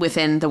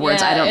the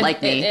words I don't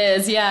like me. It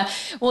is, yeah.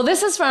 Well,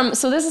 this is from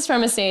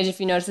a stage, if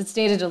you notice, it's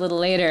dated a little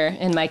later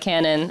in my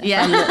canon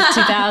from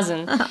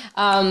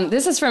 2000.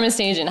 This is from a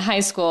stage in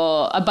high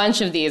school. A bunch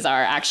of these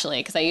are actually,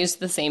 because I used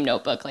the same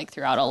notebook like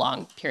throughout a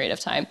long period of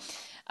time,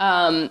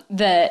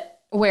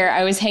 where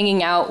I was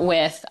hanging out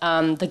with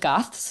the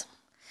goths.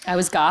 I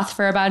was goth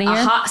for about a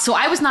year. So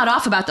I was not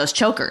off about those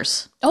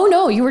chokers. Oh,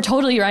 no, you were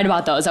totally right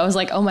about those. I was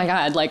like, oh, my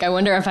God. Like, I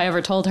wonder if I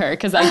ever told her,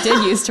 because I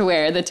did used to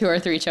wear the 2 or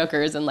 3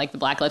 chokers and, like, the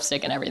black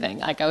lipstick and everything.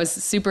 Like, I was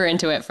super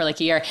into it for, like,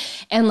 a year.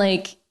 And,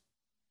 like,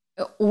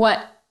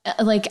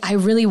 I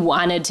really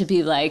wanted to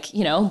be, like,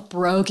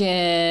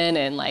 broken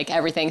and, like,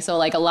 everything. So,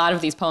 like, a lot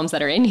of these poems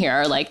that are in here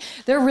are, like,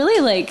 they're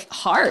really, like,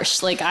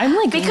 harsh. Like, I'm,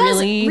 like, because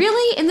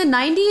really in the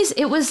 90s,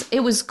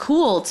 it was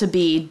cool to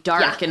be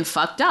dark and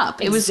fucked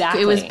up.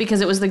 Exactly. It was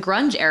because it was the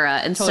grunge era.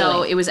 And so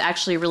Totally. it was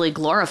actually really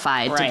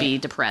glorified to be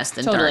depressed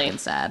and dark and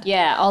sad.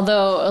 Yeah.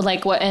 Although,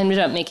 like, what ended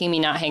up making me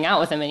not hang out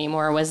with them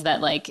anymore was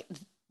that, like,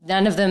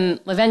 none of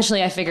them,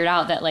 eventually I figured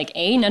out that, like,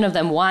 none of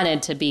them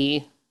wanted to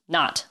be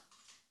not,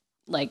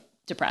 like,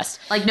 depressed.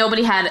 Like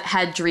nobody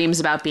had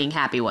dreams about being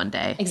happy one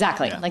day.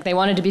 Exactly. Yeah. Like they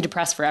wanted to be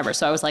depressed forever.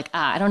 So I was like,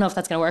 I don't know if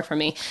that's going to work for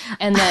me.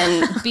 And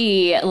then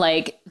B,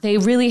 like they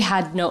really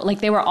had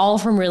they were all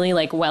from really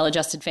like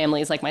well-adjusted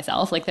families like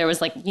myself. Like there was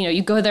like,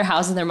 you go to their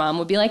house and their mom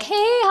would be like,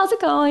 hey, how's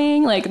it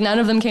going? Like none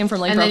of them came from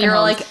like broken homes. And then you're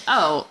like,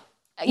 oh,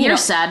 your know,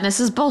 sadness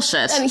is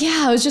bullshit. And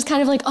yeah, I was just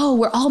kind of like, oh,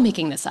 we're all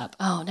making this up.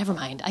 Oh, never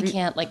mind. I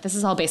can't, like, this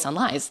is all based on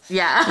lies.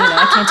 Yeah.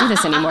 I can't do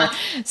this anymore.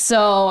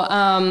 So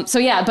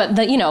yeah, but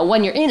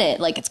when you're in it,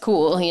 like, it's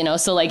cool,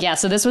 so like, yeah,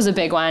 so this was a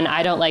big one.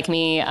 I don't like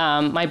me.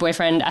 My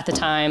boyfriend at the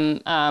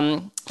time,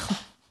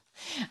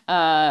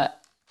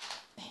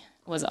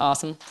 was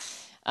awesome.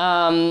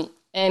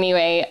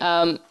 Anyway,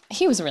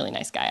 he was a really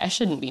nice guy. I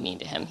shouldn't be mean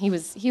to him. He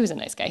was a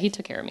nice guy. He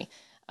took care of me.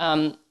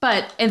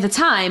 But at the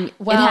time,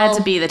 it had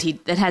to be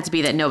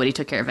that nobody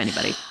took care of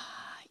anybody.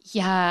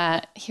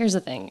 Yeah, here's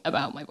the thing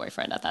about my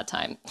boyfriend at that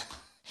time.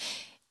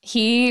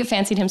 He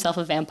fancied himself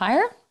a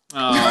vampire.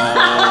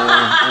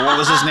 Oh, what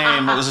was his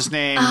name?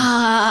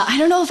 I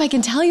don't know if I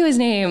can tell you his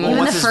name. Well,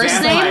 what's his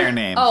vampire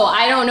name? Oh,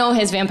 I don't know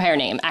his vampire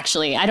name,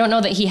 actually. I don't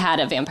know that he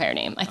had a vampire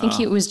name. I think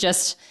it was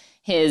just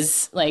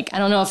his, I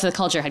don't know if the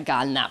culture had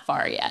gotten that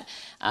far yet.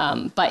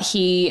 But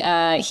he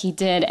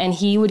did, and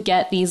he would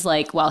get these,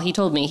 he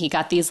told me he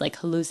got these,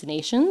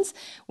 hallucinations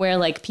where,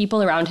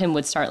 people around him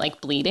would start,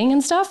 bleeding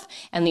and stuff,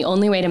 and the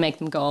only way to make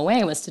them go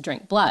away was to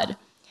drink blood.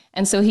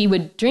 And so he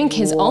would drink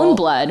his own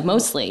blood,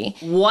 mostly.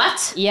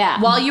 What?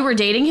 Yeah. While you were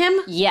dating him?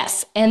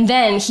 Yes. And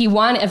then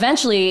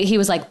eventually he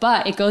was like,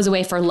 but it goes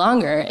away for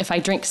longer if I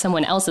drink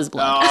someone else's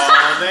blood.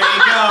 Oh, there you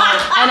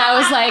go. And I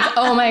was like,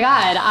 oh my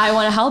God, I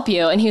want to help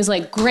you. And he was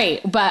like,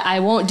 great, but I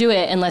won't do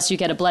it unless you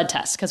get a blood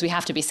test because we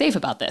have to be safe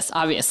about this,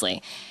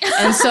 obviously.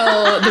 And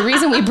so the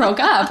reason we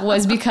broke up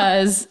was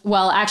because,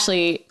 no,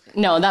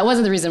 that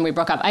wasn't the reason we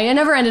broke up. I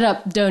never ended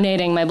up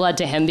donating my blood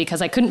to him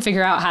because I couldn't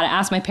figure out how to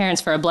ask my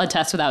parents for a blood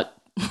test without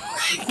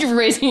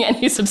raising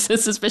any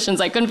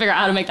suspicions. I couldn't figure out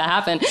how to make that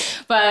happen.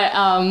 But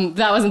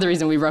that wasn't the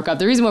reason we broke up.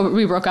 The reason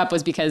we broke up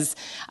was because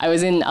I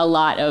was in a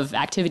lot of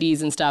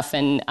activities and stuff.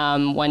 And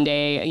one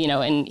day,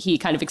 and he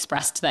kind of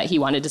expressed that he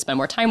wanted to spend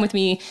more time with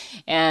me.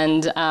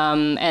 And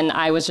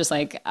I was just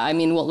like,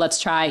 let's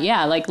try.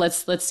 Yeah,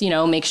 let's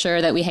make sure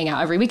that we hang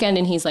out every weekend.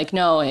 And he's like,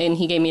 no. And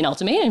he gave me an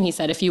ultimatum. He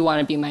said, if you want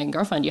to be my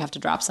girlfriend, you have to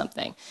drop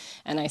something.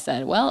 And I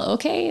said, well,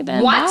 okay,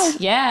 then. What? Bye.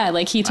 Yeah,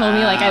 he told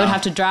me I would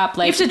have to drop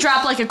You have to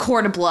drop a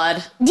quart of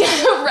blood.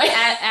 Yeah, right.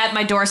 At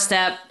my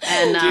doorstep.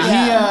 And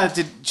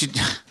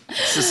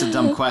this is a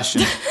dumb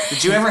question.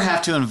 Did you ever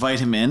have to invite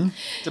him in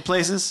to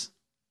places?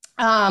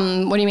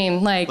 What do you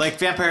mean? Like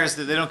vampires,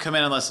 they don't come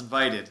in unless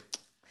invited.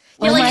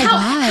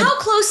 How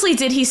closely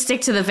did he stick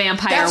to the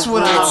vampire? That's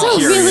what That's I'm a really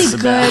curious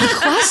about.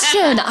 good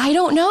question. I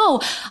don't know.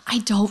 I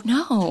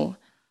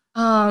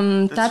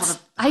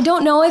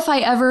don't know if I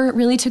ever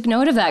really took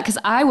note of that because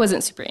I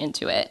wasn't super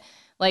into it.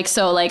 I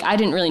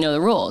didn't really know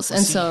the rules.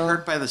 Was he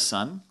hurt by the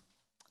sun?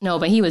 No,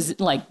 but he was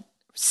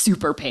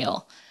super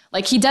pale.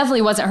 He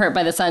definitely wasn't hurt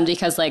by the sun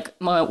because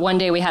one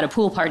day we had a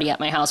pool party at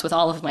my house with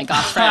all of my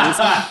goth friends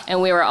and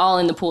we were all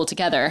in the pool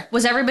together.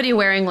 Was everybody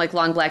wearing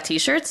long black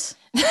t-shirts?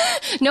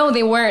 No,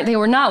 they weren't. They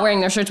were not wearing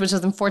their shirts, which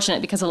was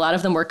unfortunate because a lot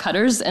of them were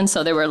cutters and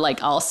so they were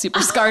all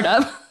super scarred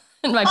up.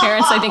 And my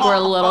parents, I think, were a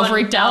little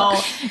freaked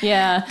out.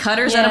 Yeah.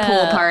 Cutters at a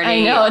pool party.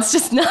 I know. It's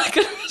just not a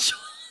good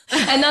visual.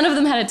 And none of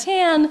them had a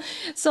tan.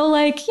 So,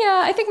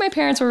 I think my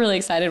parents were really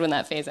excited when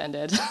that phase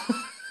ended.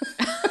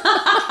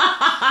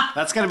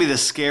 That's got to be the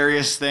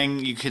scariest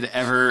thing you could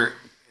ever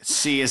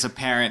see as a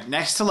parent.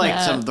 Next to,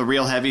 some of the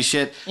real heavy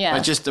shit. Yeah.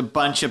 But just a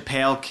bunch of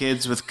pale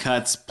kids with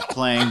cuts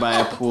playing by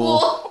a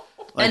pool.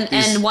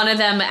 And one of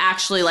them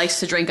actually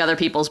likes to drink other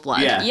people's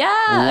blood. Yeah,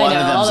 I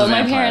know. Although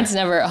my parents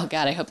never, oh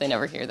God, I hope they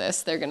never hear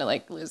this. They're going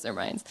to lose their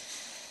minds.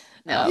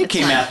 No, you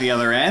came out the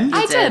other end.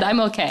 I did. I'm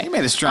okay. You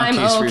made a strong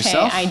case for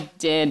yourself. I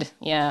did.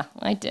 Yeah,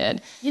 I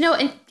did.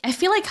 And I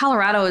feel like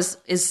Colorado is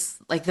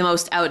the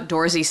most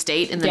outdoorsy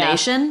state in the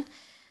nation.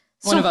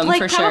 One of them,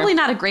 for sure. Probably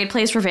not a great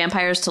place for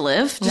vampires to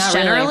live, just not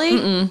generally.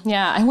 Really.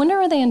 Yeah, I wonder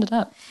where they ended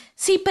up.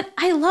 See, but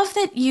I love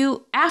that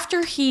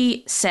after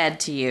he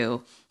said to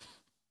you,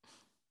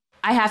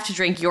 I have to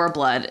drink your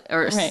blood,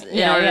 or right.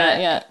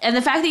 And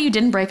the fact that you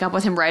didn't break up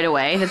with him right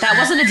away, that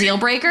wasn't a deal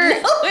breaker. No,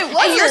 it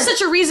wasn't. And you're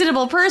such a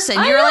reasonable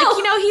person. You're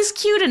he's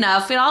cute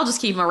enough, and I'll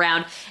just keep him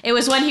around. It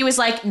was when he was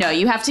like, no,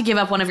 you have to give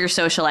up one of your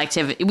social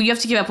activity. You have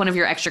to give up one of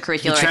your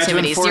extracurricular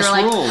activities. You were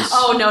like, rules.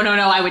 Oh no,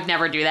 I would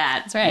never do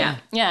that. That's right.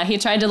 Yeah, he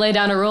tried to lay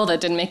down a rule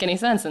that didn't make any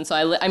sense, and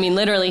so I mean,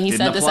 literally, he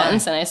said the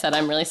sentence, and I said,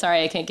 I'm really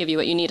sorry, I can't give you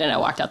what you need, and I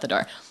walked out the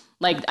door.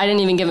 I didn't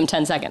even give him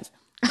 10 seconds.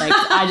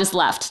 I just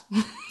left.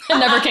 And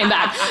never came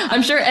back.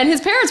 I'm sure. And his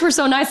parents were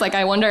so nice.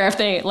 I wonder if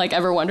they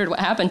ever wondered what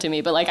happened to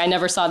me. But I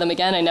never saw them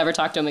again. I never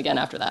talked to them again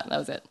after that. That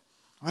was it.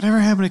 Whatever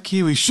happened to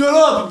Kiwi? Shut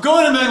up! I'm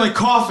going to make my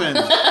coffin.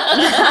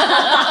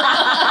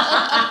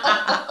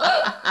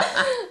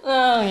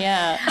 Oh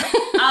yeah.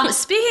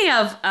 Speaking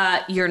of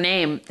your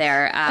name,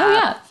 there.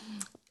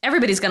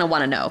 Everybody's going to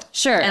want to know.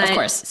 Sure, of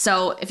course.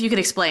 So if you could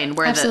explain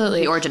where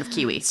the origin of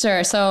Kiwi.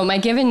 Sure. So my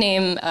given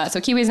name.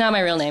 So Kiwi is not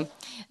my real name.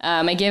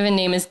 My given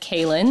name is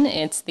Callahan.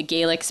 It's the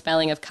Gaelic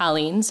spelling of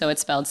Colleen, so it's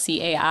spelled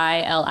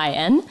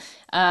Cailin.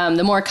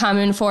 The more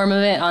common form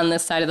of it on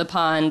this side of the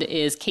pond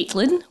is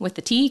Caitlin with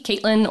the T,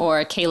 Caitlin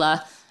or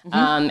Kayla,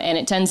 and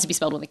it tends to be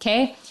spelled with a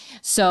K.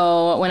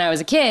 So when I was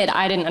a kid,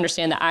 I didn't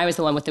understand that I was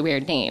the one with the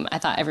weird name. I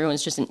thought everyone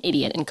was just an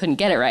idiot and couldn't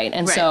get it right.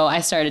 And so I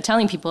started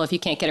telling people, if you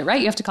can't get it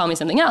right, you have to call me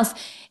something else.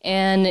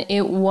 And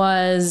it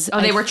was... Oh,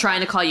 they were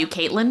trying to call you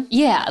Caitlin?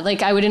 Yeah,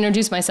 I would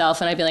introduce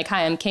myself and I'd be like,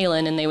 hi, I'm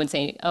Callahan. And they would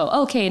say,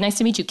 oh, okay, nice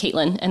to meet you,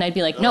 Caitlin. And I'd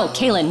be like, no,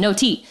 Callahan, no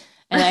T.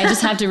 And I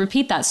just have to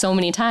repeat that so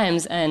many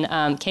times. And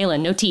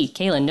Callahan, no T,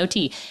 Callahan, no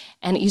T.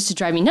 And it used to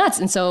drive me nuts.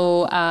 And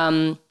so...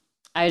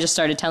 I just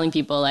started telling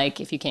people,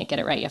 if you can't get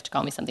it right, you have to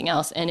call me something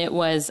else. And it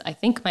was, I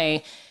think,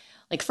 my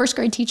like first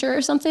grade teacher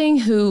or something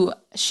who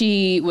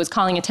she was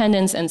calling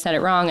attendance and said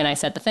it wrong. And I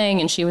said the thing.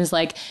 And she was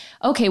like,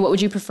 okay, what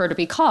would you prefer to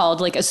be called?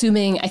 Like I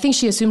think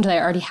she assumed that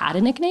I already had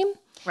a nickname.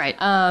 Right.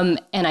 And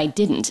I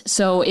didn't.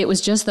 So it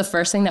was just the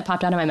first thing that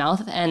popped out of my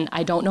mouth. And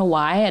I don't know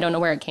why. I don't know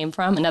where it came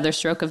from. Another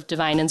stroke of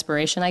divine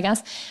inspiration, I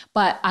guess.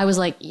 But I was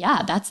like,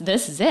 yeah,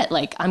 this is it.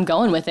 Like, I'm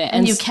going with it.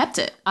 And you kept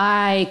it.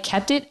 I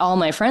kept it. All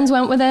my friends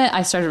went with it.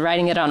 I started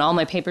writing it on all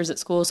my papers at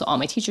school. So all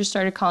my teachers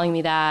started calling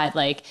me that.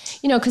 Like,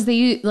 you know, because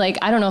they, like,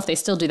 I don't know if they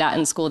still do that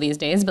in school these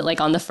days, but like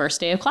on the first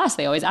day of class,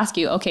 they always ask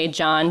you, okay,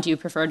 John, do you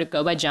prefer to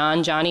go by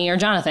John, Johnny, or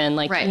Jonathan?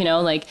 Like, you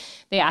know, like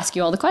they ask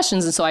you all the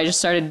questions. And so I just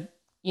started,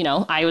 you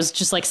know, I was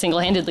just like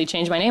single-handedly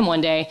changed my name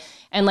one day.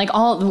 And like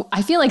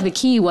I feel like the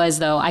key was,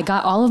 though, I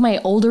got all of my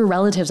older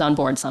relatives on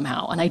board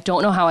somehow. And I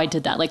don't know how I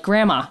did that. Like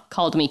grandma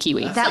called me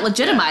Kiwi. That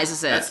legitimizes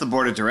it. That's the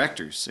board of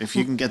directors, if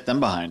you can get them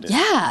behind it.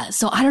 Yeah.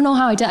 So I don't know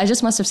how I did. I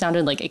just must have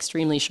sounded like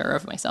extremely sure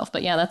of myself.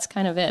 But yeah, that's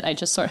kind of it. I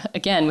just sort of,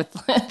 again, with...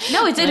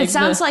 No, it did.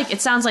 Like,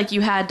 it sounds like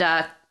you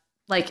had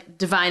like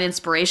divine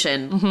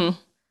inspiration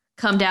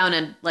come down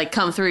and like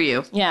come through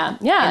you. Yeah.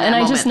 Yeah. And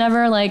I just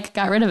never like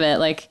got rid of it.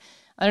 Like,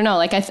 I don't know,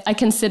 like I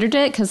considered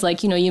it because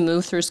like, you know, you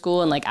move through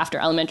school and like after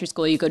elementary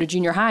school, you go to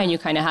junior high and you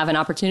kind of have an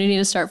opportunity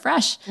to start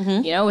fresh,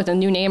 you know, with a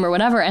new name or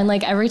whatever. And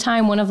like every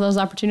time one of those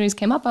opportunities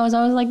came up, I was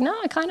always like, no,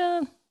 I kind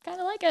of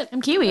like it.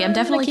 I'm Kiwi. I'm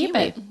definitely keep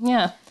Kiwi. It.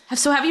 Yeah.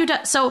 So have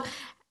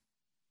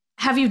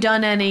you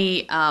done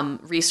any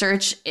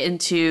research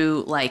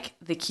into like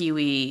the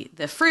kiwi,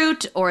 the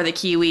fruit, or the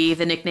kiwi,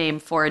 the nickname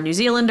for New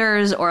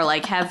Zealanders, or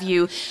like do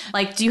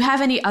you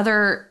have any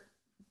other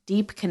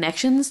deep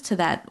connections to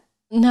that?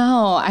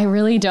 No, I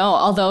really don't.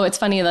 Although it's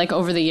funny, like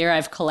over the year,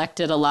 I've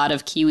collected a lot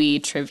of Kiwi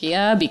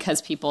trivia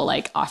because people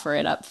like offer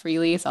it up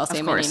freely. So I'll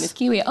say my name is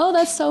Kiwi. Oh,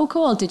 that's so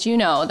cool. Did you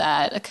know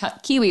that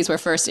Kiwis were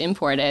first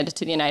imported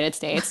to the United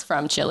States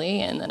from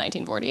Chile in the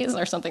 1940s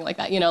or something like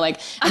that? You know, like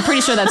I'm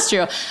pretty sure that's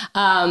true.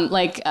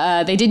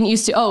 They didn't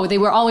used to. They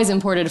were always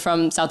imported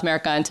from South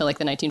America until like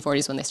the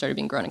 1940s when they started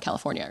being grown in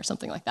California or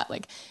something like that.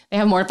 Like they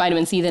have more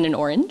vitamin C than an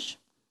orange.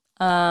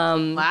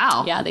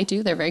 Wow. Yeah, they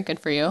do. They're very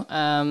good for you.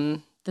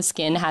 The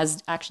skin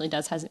does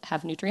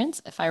have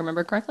nutrients, if I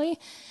remember correctly.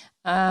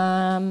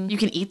 You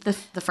can eat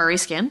the furry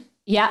skin?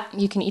 Yeah,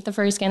 you can eat the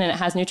furry skin and it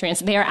has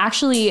nutrients. They are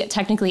actually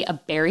technically a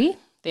berry.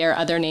 Their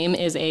other name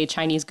is a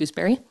Chinese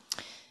gooseberry.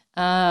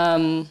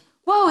 Whoa,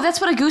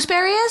 that's what a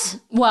gooseberry is?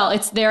 Well,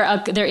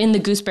 they're in the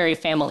gooseberry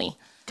family.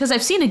 Because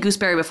I've seen a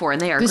gooseberry before and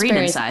they are green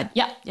inside.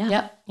 Yeah.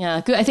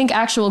 I think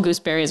actual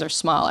gooseberries are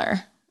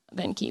smaller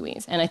than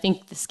kiwis, and I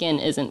think the skin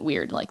isn't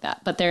weird like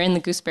that, but they're in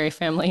the gooseberry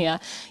family.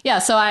 Yeah.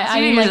 So I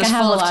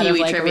have a lot of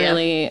like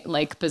really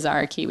like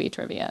bizarre kiwi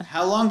trivia.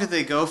 How long did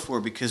they go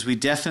for? Because we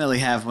definitely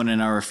have one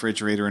in our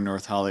refrigerator in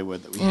North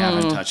Hollywood that we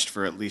haven't touched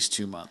for at least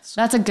 2 months.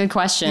 That's a good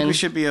question. I think we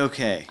should be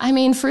okay. I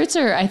mean, fruits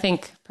are, I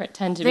think,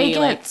 tend to be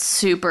like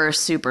super,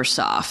 super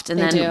soft, and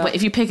then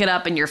if you pick it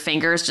up and your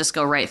fingers just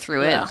go right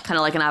through it, kind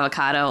of like an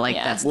avocado. Like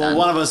that's done.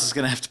 One of us is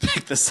gonna have to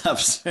pick this up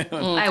soon.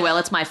 I will.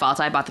 It's my fault.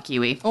 I bought the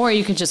kiwi. Or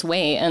you could just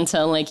wait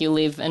until like you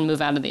leave and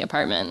move out of the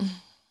apartment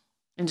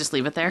and just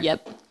leave it there.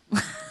 Yep.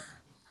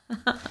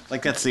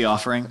 Like that's the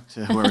offering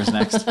to whoever's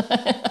next. No.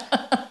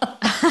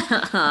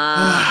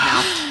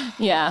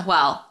 Yeah.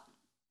 Well,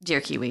 dear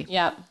kiwi.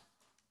 Yeah.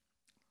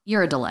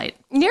 You're a delight.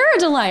 You're a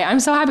delight. I'm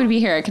so happy to be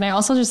here. Can I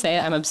also just say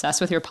I'm obsessed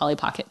with your Polly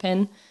Pocket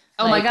pin?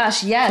 Oh my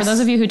gosh, yes. For those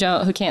of you who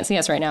can't see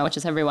us right now, which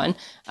is everyone,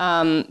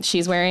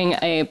 she's wearing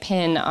a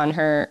pin on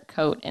her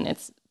coat and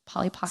it's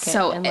Polly Pocket.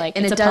 So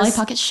it's a Polly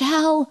Pocket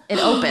shell. It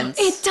opens.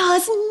 It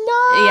does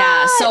not.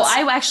 Yeah. So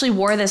I actually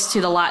wore this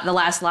to the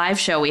last live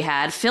show we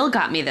had. Phil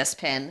got me this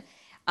pin.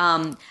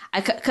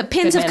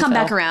 Pins have come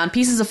back around.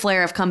 Pieces of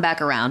flair have come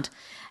back around,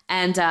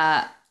 and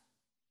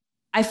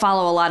I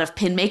follow a lot of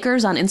pin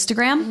makers on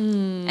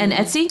Instagram and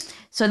Etsy.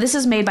 So this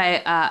is made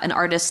by an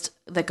artist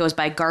that goes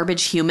by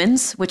Garbage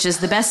Humans, which is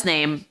the best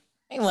name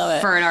I love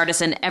it. For an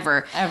artisan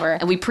ever.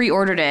 And we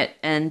pre-ordered it,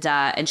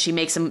 and she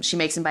makes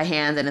them by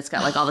hand, and it's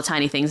got like all the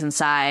tiny things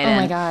inside.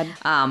 My God.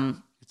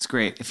 It's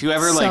great. If you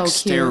ever like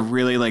stare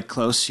really like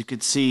close, you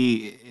could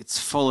see it's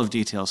full of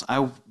details.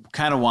 I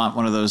kind of want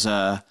one of those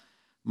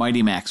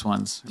Mighty Max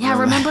ones. Yeah,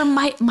 remember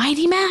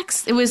Mighty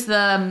Max? It was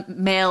the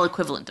male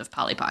equivalent of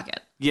Polly Pocket.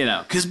 You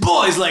know, because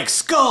boys like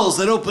skulls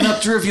that open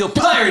up to reveal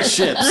pirate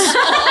ships.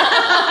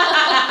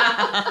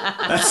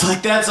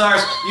 That's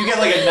ours. You get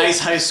like a nice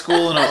high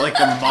school and like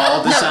a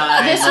mall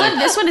design.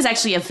 This one is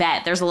actually a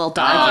vet. There's a little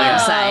dog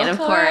inside, of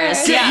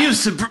course. Get you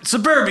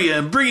suburbia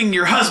and bringing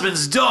your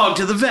husband's dog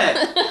to the vet.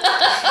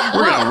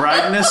 We're gonna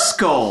ride in a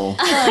skull.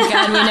 Oh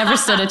God, we never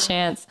stood a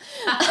chance.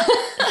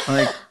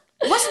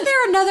 Wasn't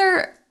there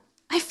another?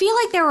 I feel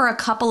like there were a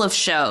couple of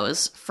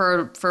shows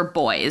for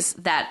boys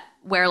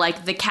where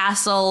like the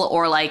castle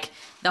or like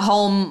the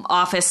home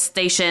office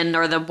station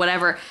or the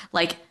whatever,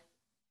 like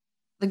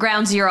the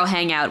Ground Zero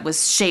hangout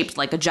was shaped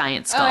like a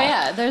giant skull. Oh,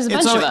 yeah. There's a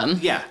bunch of them.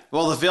 Yeah.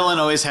 Well, the villain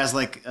always has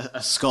like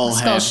a skull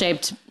head.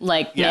 Skull-shaped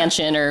like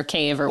mansion or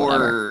cave or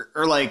whatever.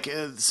 Or like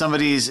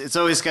somebody's, it's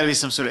always got to be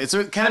some sort of, it's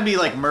got to be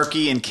like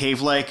murky and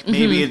cave-like,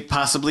 maybe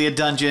possibly a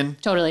dungeon.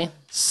 Totally.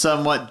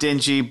 Somewhat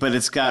dingy, but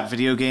it's got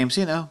video games,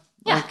 Yeah.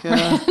 like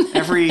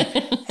every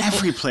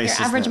place.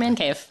 Your average man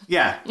cave.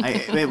 Yeah.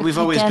 We've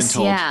always been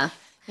told Yeah.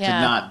 to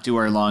not do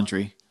our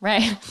laundry.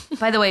 Right.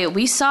 By the way,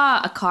 we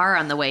saw a car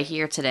on the way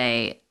here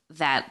today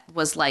that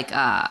was like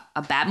a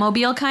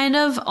Batmobile kind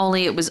of,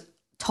 only it was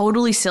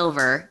totally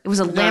silver. It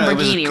was a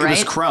Lamborghini, right? It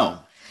was chrome.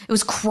 It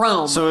was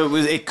chrome. So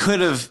it could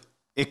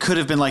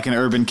have been like an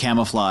urban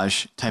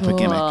camouflage type of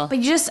gimmick.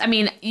 But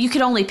you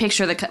could only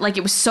picture like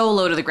it was so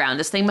low to the ground.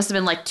 This thing must have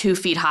been like 2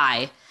 feet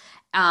high.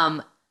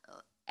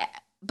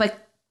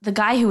 But the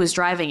guy who was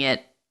driving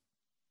it,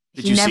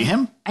 Did you see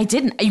him? I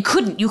didn't. You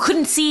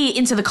couldn't see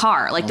into the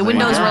car. Like the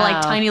windows were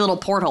like tiny little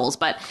portholes.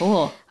 But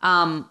Cool.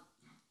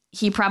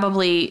 he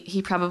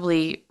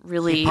probably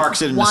really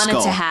parks it in wanted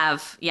the skull. to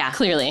have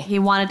Clearly. he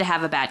wanted to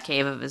have a bat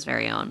cave of his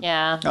very own.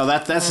 Yeah. Oh,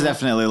 that's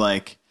definitely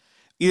like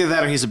either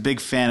that or he's a big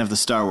fan of the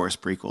Star Wars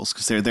prequels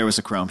because there was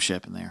a chrome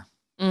ship in there.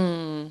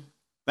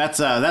 That's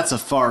a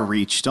far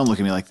reach. Don't look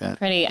at me like that.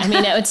 Pretty. I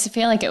mean, it would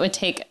feel like it would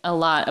take a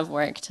lot of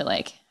work to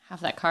like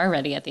have that car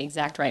ready at the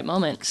exact right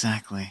moment.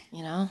 Exactly.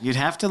 You know? You'd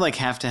have to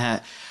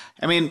have.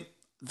 I mean,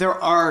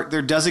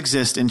 there does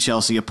exist in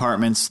Chelsea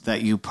apartments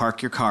that you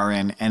park your car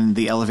in, and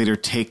the elevator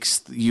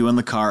takes you and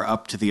the car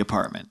up to the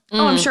apartment.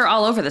 Oh, I'm sure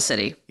all over the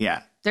city.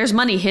 Yeah. There's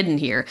money hidden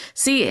here.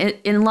 See,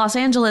 in Los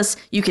Angeles,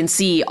 you can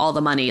see all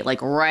the money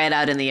like right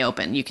out in the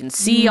open. You can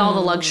see all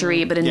the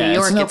luxury, but in New York,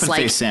 it's an it's like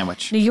open-faced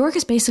sandwich. New York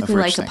is basically of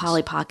rich like a things.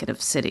 Polly Pocket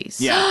of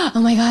cities. Yeah. Oh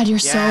my God, you're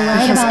so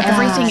right Because about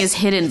everything that. is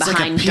hidden It's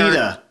behind like a pita.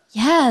 dirt.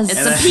 Yes. It's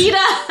a pita.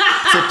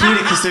 It's a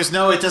pita because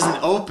it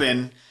doesn't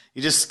open.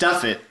 You just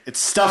stuff it. It's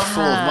stuffed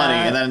full of money,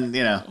 and then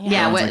Yeah,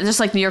 everyone's like, just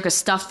like New York is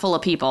stuffed full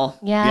of people.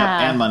 Yeah.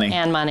 Yep, and money.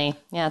 And money.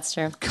 Yeah, it's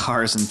true.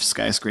 cars and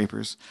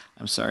skyscrapers.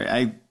 I'm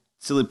sorry.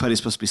 Silly putty's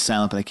supposed to be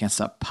silent, but I can't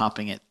stop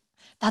popping it.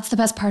 That's the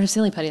best part of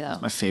Silly Putty, though.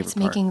 my favorite It's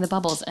part. making the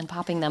bubbles and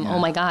popping them. Oh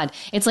my God.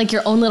 It's like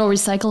your own little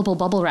recyclable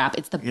bubble wrap.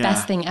 It's the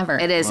best thing ever.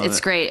 It is. Love It's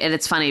it. great, and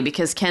it's funny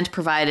because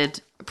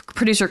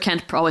producer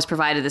Kent always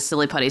provided the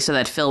Silly Putty so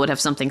that Phil would have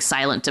something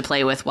silent to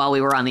play with while we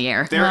were on the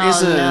air. There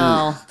is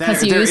no.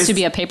 Because you there used is- to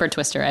be a paper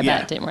twister, I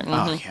bet, didn't you?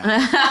 Oh,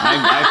 yeah.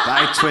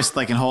 I twist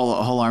like a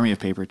whole army of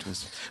paper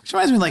twists. Which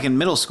reminds me, like in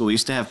middle school, we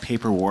used to have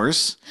paper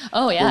wars.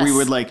 Oh, yes. Where we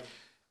would like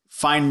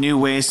find new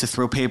ways to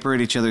throw paper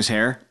at each other's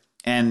hair.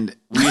 And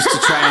we used to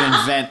try and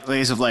invent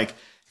ways of like,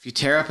 if you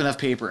tear up enough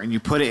paper and you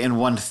put it in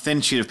one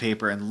thin sheet of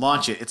paper and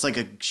launch it, it's like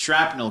a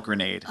shrapnel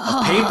grenade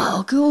of paper.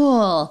 Oh,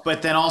 cool.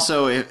 But then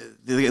also,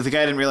 the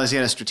guy didn't realize he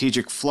had a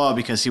strategic flaw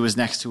because he was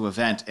next to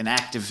an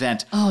active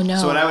vent. Oh, no.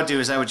 So what I would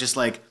do is I would just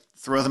like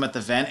throw them at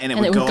the vent and it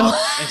would it go would go-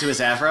 up into his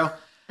afro.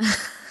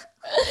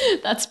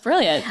 That's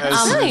brilliant.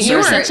 was- You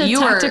were Sorry. such a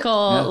You were-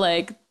 tactical,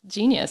 like,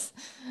 genius.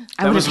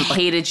 I would was have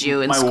hated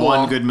you in My school.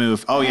 one good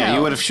move. Oh yeah,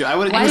 you would have. I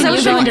would have. Why didn't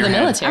you go into the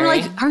military?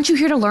 I'm like, aren't you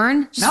here to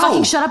learn? Just No,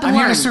 fucking shut up and I'm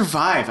learn. here to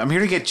survive. I'm here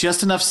to get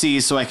just enough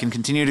C's so I can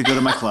continue to go to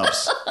my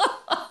clubs.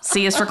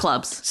 C is for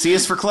clubs. C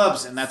is for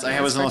clubs, and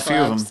I was on a few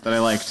of them clubs. that I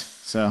liked.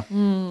 So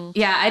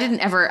Yeah, I didn't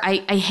ever. I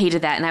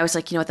hated that, and I was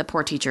like, you know what? The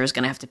poor teacher is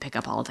going to have to pick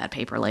up all of that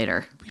paper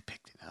later. we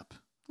picked it up.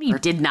 We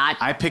did not.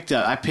 I picked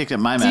up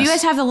my mess. Do you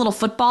guys have the little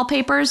football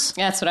papers?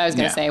 That's what I was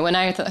going to Yeah. say. When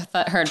I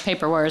heard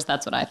paper wars,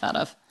 that's what I thought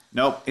of.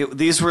 Nope.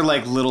 These were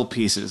like little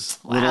pieces,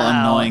 little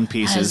annoying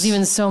pieces. That's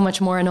even so much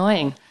more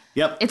annoying.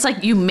 Yep. It's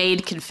like you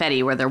made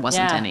confetti where there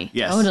wasn't Yeah. any.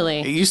 Yes. Totally.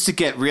 It used to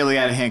get really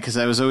out of hand because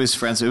I was always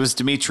friends. It was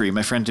Dimitri,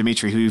 my friend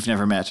Dimitri, who you've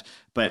never met.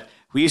 But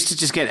we used to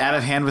just get out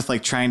of hand with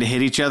like trying to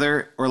hit each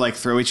other or like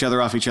throw each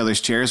other off each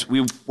other's chairs. We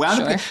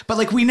wound up, but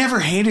like we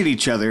never hated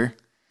each other.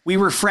 We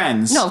were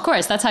friends. No, of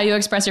course. That's how you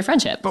express your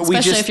friendship. But we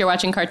Especially just- if you're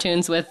watching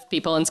cartoons with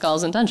people in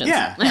skulls and dungeons.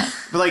 Yeah.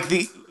 But like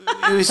it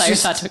was That's how you're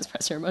just, taught to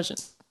express your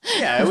emotions.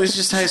 yeah, it was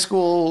just high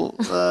school.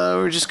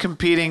 We're just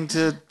competing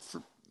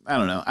I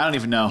don't know. I don't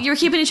even know. You were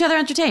keeping each other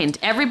entertained.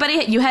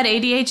 Everybody, you had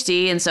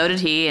ADHD, and so did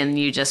he, and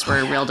you just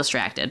were real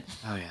distracted.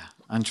 Oh yeah.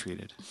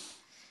 Untreated.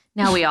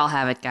 Now we all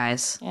have it,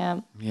 guys. Yeah.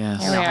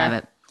 Yes. We all are. have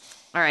it.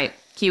 All right,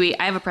 Kiwi,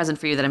 I have a present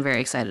for you that I'm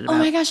very excited about. Oh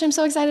my gosh, I'm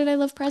so excited. I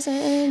love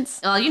presents.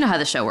 Well, you know how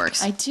the show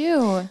works. I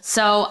do.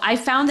 So I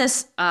found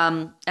this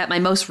at my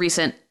most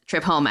recent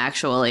trip home,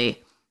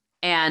 actually.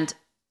 And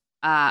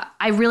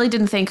I really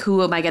didn't think,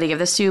 who am I going to give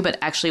this to? But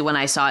actually, when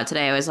I saw it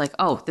today, I was like,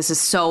 oh, this is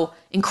so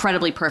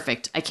incredibly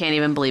perfect. I can't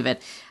even believe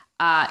it.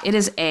 It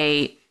is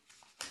a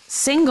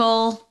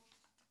single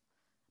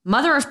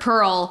mother of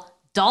pearl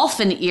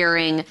dolphin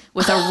earring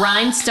with a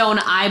rhinestone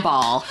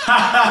eyeball.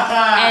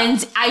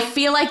 And I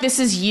feel like this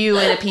is you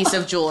in a piece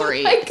of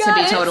jewry, Oh my to God,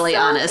 be it totally so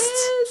honest.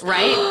 is.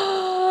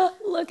 Right?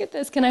 Look look at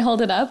this. Can I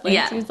hold it up? Like,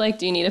 Yeah. she was like,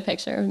 do you need a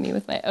picture of me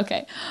with my,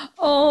 okay.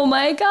 Oh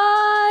my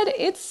God.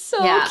 It's so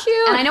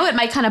cute. And I know it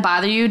might kind of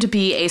bother you to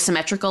be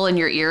asymmetrical in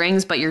your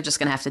earrings, but you're just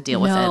going to have to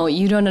deal with it. No,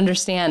 you don't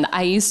understand.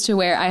 I used to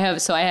wear, I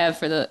have,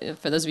 for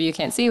those of you who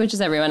can't see, which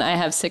is everyone, I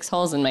have 6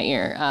 holes in my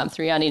ear,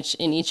 3 in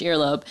each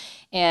earlobe.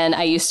 And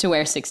I used to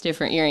wear 6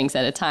 different earrings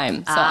at a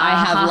time. So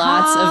I have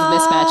lots of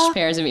mismatched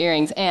pairs of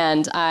earrings.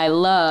 And I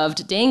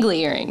loved dangly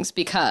earrings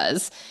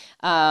because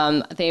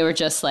they were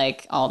just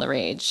like all the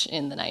rage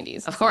in the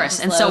 90s. Of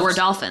course. And so were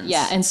dolphins.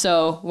 Yeah, and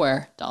so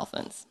were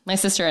dolphins. My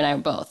sister and I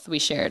we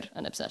shared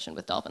an obsession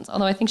with dolphins.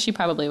 Although I think she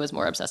probably was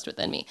more obsessed with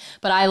than me.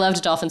 But I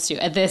loved dolphins too.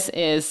 And this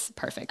is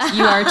perfect.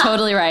 You are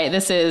totally right.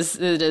 It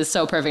is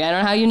so perfect. I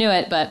don't know how you knew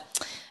it, but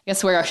I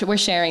guess we're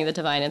sharing the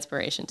divine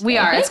inspiration today. We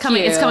are. It's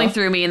coming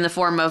through me in the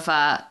form of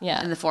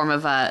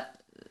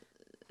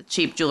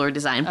cheap jewelry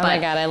design. Oh my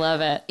God, I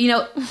love it. You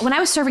know, when I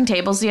was serving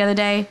tables the other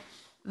day,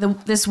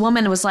 this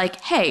woman was like,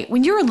 "Hey,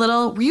 when you were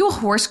little, were you a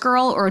horse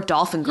girl or a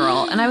dolphin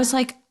girl?" And I was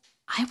like,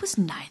 I was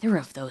neither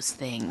of those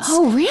things.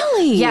 Oh,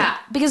 really? Yeah,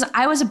 because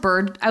I was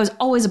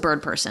always a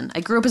bird person.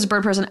 I grew up as a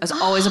bird person. I was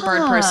always a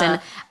bird person.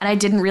 And I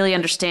didn't really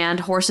understand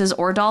horses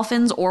or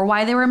dolphins or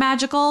why they were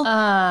magical.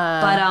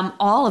 But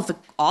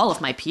all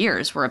of my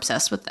peers were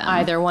obsessed with them.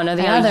 Either one or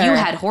the other. You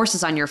had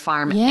horses on your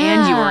farm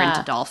and you were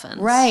into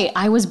dolphins. Right.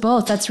 I was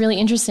both. That's really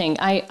interesting.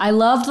 I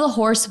loved the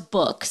horse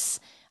books,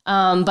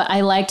 but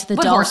I liked the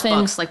dolphin. Horse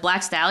books? Like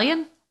Black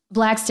Stallion?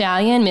 Black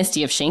Stallion,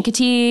 Misty of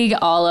Shincoteague,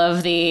 all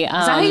of the... Is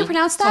that how you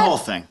pronounce that? The whole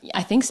thing.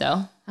 I think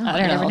so. I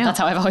don't know. know. That's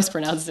how I've always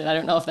pronounced it. I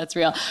don't know if that's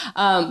real.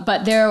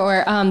 But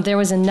there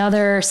was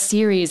another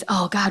series.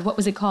 Oh, God, what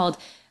was it called?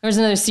 There was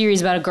another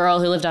series about a girl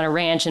who lived on a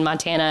ranch in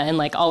Montana and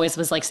like always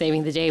was like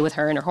saving the day with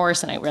her and her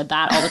horse. And I read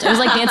that all the time. It was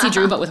like Nancy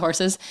Drew, but with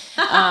horses.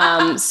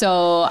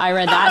 So I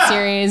read that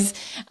series.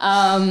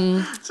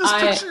 Just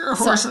picture a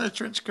horse in a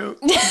trench coat.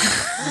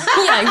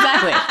 Yeah,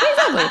 exactly.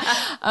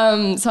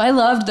 So I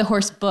loved the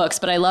horse books,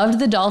 but I loved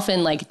the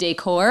dolphin like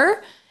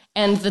decor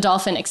and the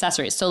dolphin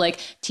accessories. So like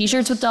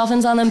T-shirts with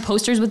dolphins on them,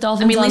 posters with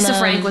dolphins on them. Lisa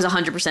Frank was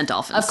 100%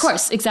 dolphins. Of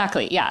course,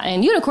 exactly. Yeah,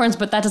 and unicorns,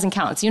 but that doesn't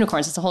count. It's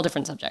unicorns. It's a whole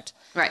different subject.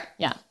 Right.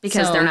 Yeah.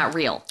 Because they're not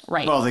real.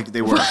 Right. Well,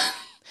 they were.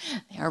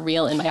 They are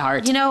real in my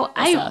heart. You know,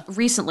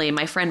 recently,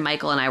 my friend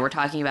Michael and I were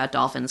talking about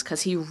dolphins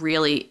because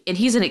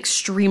he's an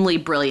extremely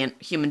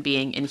brilliant human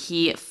being, and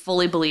he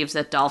fully believes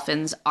that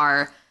dolphins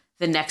are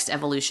the next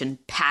evolution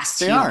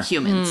past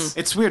humans.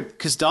 It's weird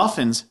because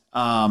dolphins,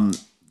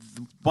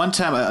 one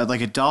time,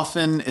 like a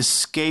dolphin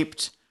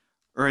escaped,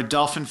 or a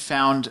dolphin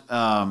found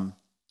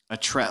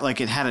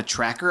it had a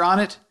tracker on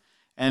it,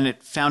 and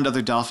it found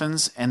other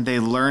dolphins, and they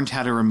learned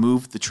how to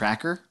remove the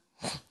tracker.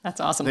 That's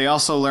awesome. They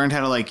also learned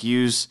how to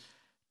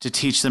to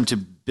teach them to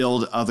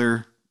build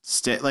other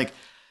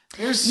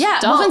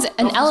dolphins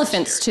and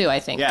elephants too, I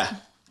think. Yeah.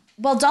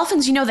 Well,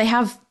 dolphins, they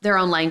have their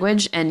own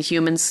language, and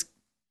humans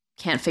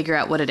can't figure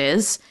out what it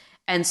is,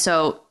 and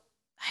so.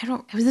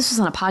 This was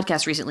on a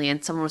podcast recently,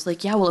 and someone was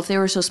like, yeah, well, if they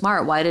were so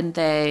smart, why didn't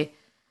they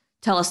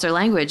tell us their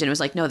language? And it was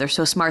like, no, they're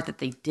so smart that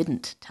they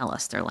didn't tell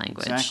us their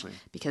language. Exactly.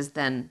 Because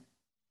then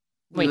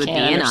we would be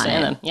can't in on it.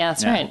 them. Yeah,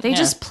 that's right. They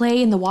just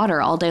play in the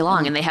water all day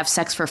long, and they have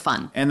sex for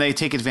fun. And they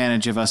take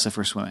advantage of us if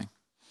we're swimming.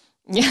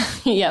 Yeah,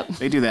 yep.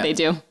 They do that. They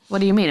do. What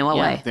do you mean? In what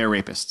way? They're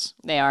rapists.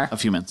 They are.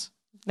 Of humans.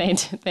 They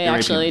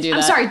actually do that.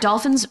 I'm sorry,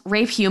 dolphins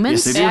rape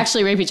humans? Yes, They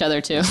actually rape each other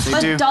too. Yes, they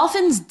But do.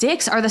 dolphins'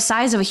 dicks are the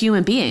size of a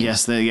human being.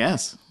 Yes.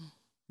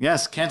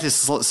 Yes, Kent is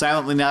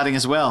silently nodding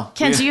as well.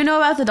 Kent, do you know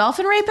about the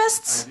dolphin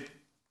rapists?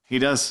 He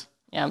does.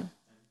 Yeah.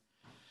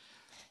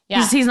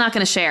 Yeah. He's not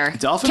going to share.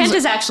 Dolphins Kent are-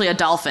 is actually a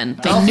dolphin.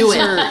 They knew it.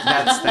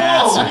 That's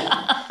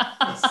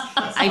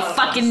I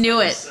fucking knew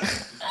it.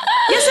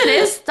 Yes, it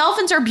is.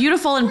 Dolphins are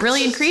beautiful and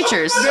brilliant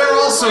creatures. They're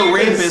also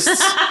rapists.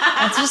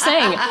 That's just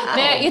saying.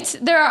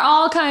 There are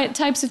all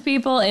types of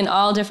people in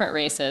all different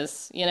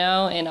races, in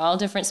all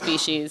different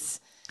species.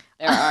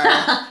 There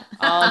are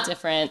all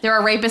different. There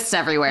are rapists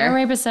everywhere. There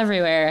are rapists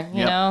everywhere,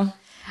 you know?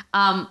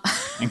 And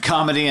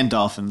comedy and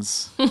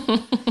dolphins.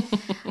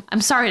 I'm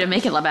sorry to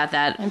make it about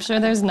that. I'm sure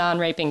there's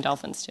non-raping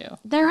dolphins too.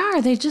 There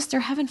are. They're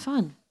having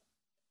fun.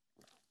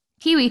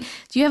 Kiwi,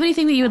 do you have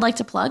anything that you would like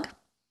to plug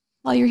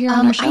while you're here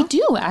on our show? I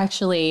do,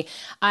 actually.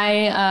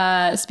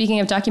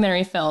 Speaking of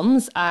documentary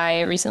films,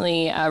 I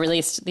recently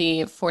released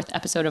the 4th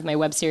episode of my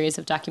web series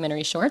of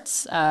documentary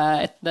shorts.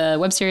 The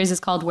web series is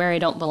called Where I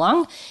Don't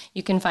Belong.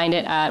 You can find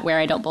it at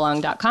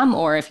whereidon'tbelong.com,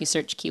 or if you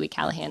search Kiwi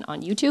Callahan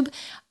on YouTube.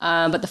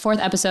 But the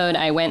 4th episode,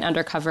 I went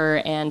undercover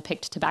and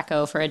picked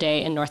tobacco for a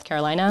day in North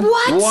Carolina.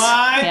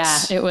 What? Yeah,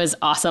 it was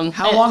awesome.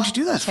 How long did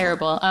you do that for?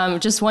 Terrible.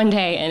 Just one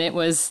day, and it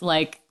was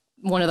like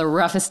one of the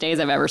roughest days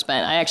I've ever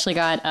spent. I actually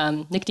got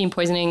nicotine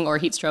poisoning or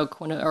heat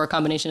stroke, or a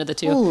combination of the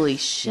two. Holy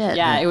shit.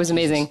 Yeah, it was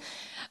amazing.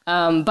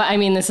 But I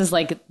mean, this is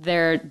like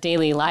their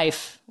daily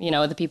life,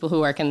 the people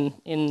who work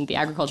in the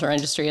agriculture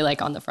industry,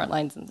 like on the front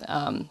lines.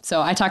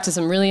 So I talked to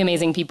some really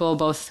amazing people,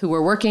 both who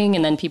were working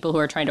and then people who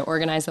are trying to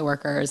organize the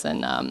workers.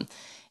 And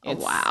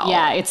wow.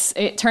 Yeah,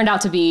 it turned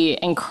out to be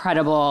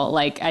incredible.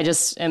 Like, I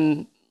just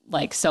am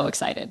like so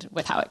excited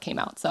with how it came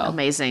out. So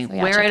amazing. So,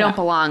 yeah, Where check I it Don't out.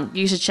 Belong.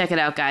 You should check it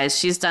out, guys.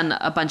 She's done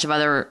a bunch of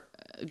other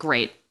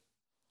great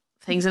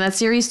things in that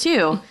series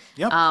too.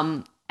 Yep.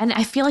 And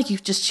I feel like you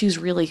just choose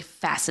really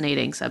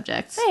fascinating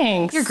subjects.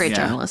 Thanks. You're a great Yeah.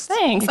 journalist.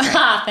 Thanks.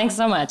 Thanks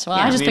so much. Well,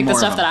 Yeah, I just need pick the more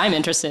stuff of that them. I'm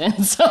interested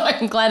in. So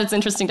I'm glad it's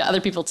interesting to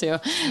other people too.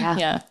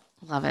 Yeah.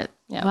 Love it.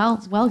 Yeah.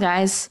 Well,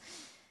 guys.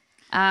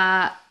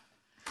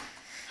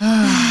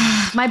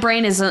 My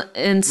brain is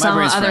in some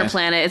brain's other fried.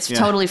 planet. It's Yeah.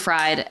 totally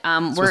fried.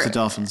 With the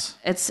dolphins.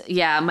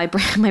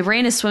 My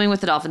brain is swimming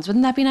with the dolphins.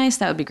 Wouldn't that be nice?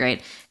 That would be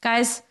great,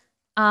 guys.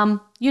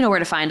 You know where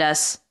to find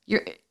us.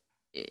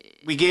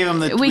 We gave them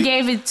the. We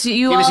gave it to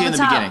you gave all it to at you the in the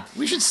top. beginning.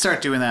 We should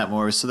start doing that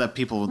more so that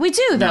people. We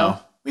do, though. know.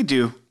 We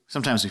do.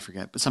 Sometimes we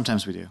forget, but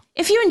sometimes we do.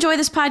 If you enjoy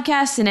this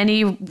podcast in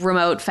any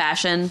remote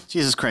fashion,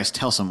 Jesus Christ,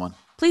 tell someone.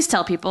 please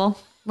tell people.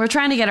 We're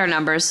trying to get our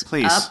numbers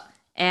Please. up,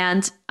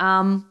 and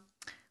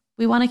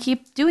we want to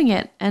keep doing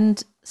it.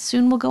 And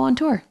soon we'll go on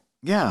tour.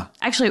 Yeah.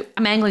 Actually,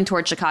 I'm angling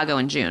towards Chicago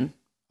in June.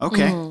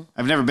 Okay.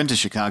 I've never been to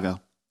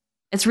Chicago.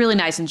 It's really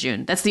nice in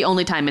June. That's the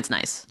only time it's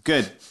nice.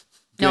 Good.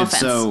 No Good.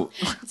 offense. So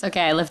It's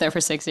okay. I lived there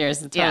for 6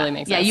 years. It totally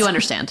makes sense. Yeah, you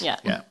understand. Yeah.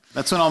 yeah,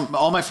 that's when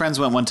all my friends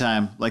went one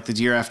time, like the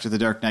year after The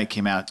Dark Knight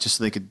came out, just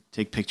so they could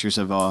take pictures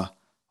of all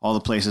the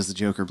places the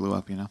Joker blew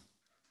up. You know.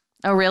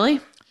 Oh,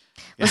 really?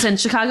 Listen,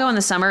 Chicago in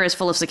the summer is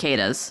full of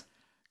cicadas,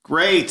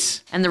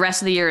 Great. and the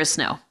rest of the year is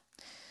snow.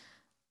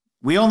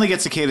 We only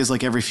get cicadas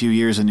like every few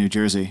years in New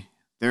Jersey.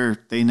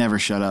 They never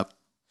shut up.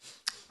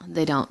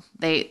 They don't.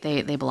 They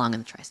belong in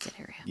the tri-state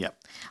area. Yep.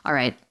 All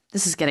right.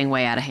 This is getting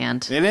way out of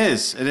hand. It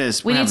is. It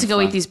is. We We're need to having go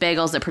fun. eat these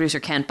bagels that producer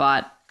Kent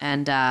bought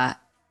and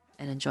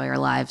enjoy our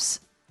lives.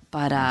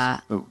 But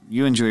But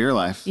you enjoy your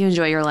life. you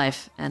enjoy your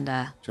life, and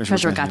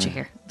Treasure what got got you you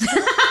here.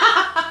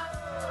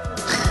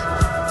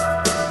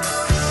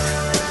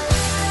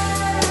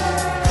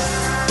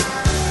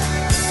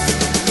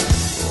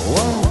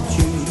 Won't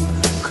you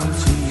come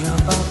see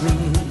about me?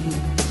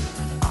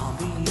 I'll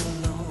be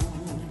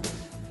alone.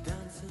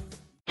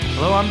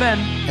 Hello, I'm Ben,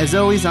 As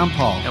always, I'm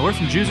Paul. and we're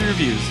from Jews and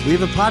Reviews. We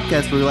have a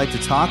podcast where we like to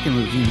talk and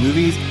review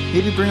movies,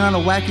 maybe bring on a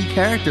wacky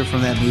character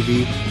from that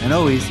movie, and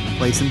always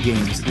play some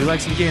games. We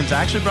like some games.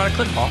 I actually brought a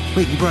clip, Paul.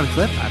 Wait, you brought a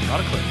clip? I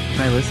brought a clip.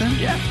 Can I listen?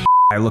 Yeah.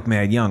 I look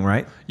mad young,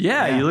 right?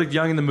 Yeah, you looked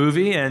young in the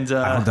movie, and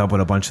I hooked up with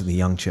a bunch of the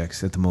young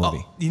chicks at the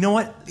movie. you know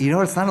what? You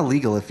know, it's not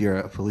illegal if you're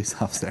a police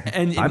officer.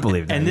 And I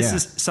believe that, And this yeah.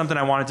 is something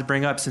I wanted to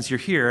bring up since you're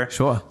here.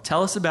 Sure.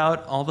 Tell us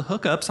about all the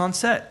hookups on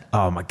set.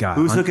 Oh my god!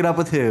 Who's hooking up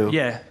with who?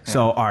 Yeah.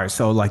 So all right,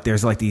 so like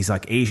there's like these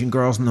like Asian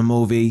girls in the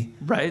movie.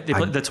 Right. They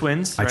play the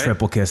twins. I right?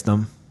 triple kissed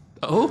them.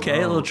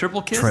 Okay, a little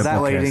triple kiss. Triple-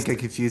 That way you kissed. didn't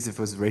get confused if it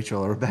was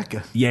Rachel or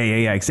Rebecca. Yeah,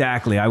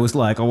 exactly. I was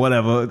like, or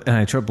whatever, and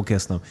I triple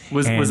kissed them.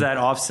 Was And- that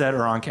offset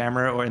or on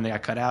camera, or and they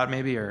got cut out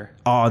maybe, or?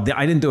 Oh,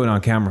 I didn't do it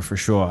on camera for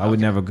sure. I would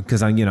never,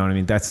 because you know what I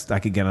mean. I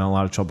could get in a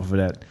lot of trouble for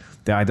that.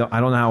 I don't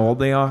know how old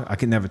they are. I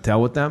can never tell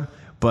with them.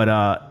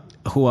 But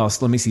who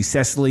else? Let me see.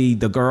 Cecily,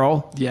 the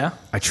girl. Yeah.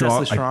 I Cecily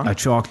chalked. Strong? I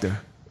chalked her.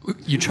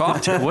 You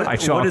chalked her. What? I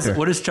chalked her.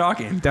 What is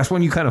chalking? That's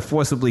when you kind of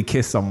forcibly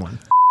kiss someone.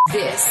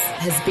 This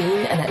has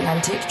been an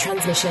Atlantic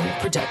Transmission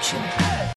production.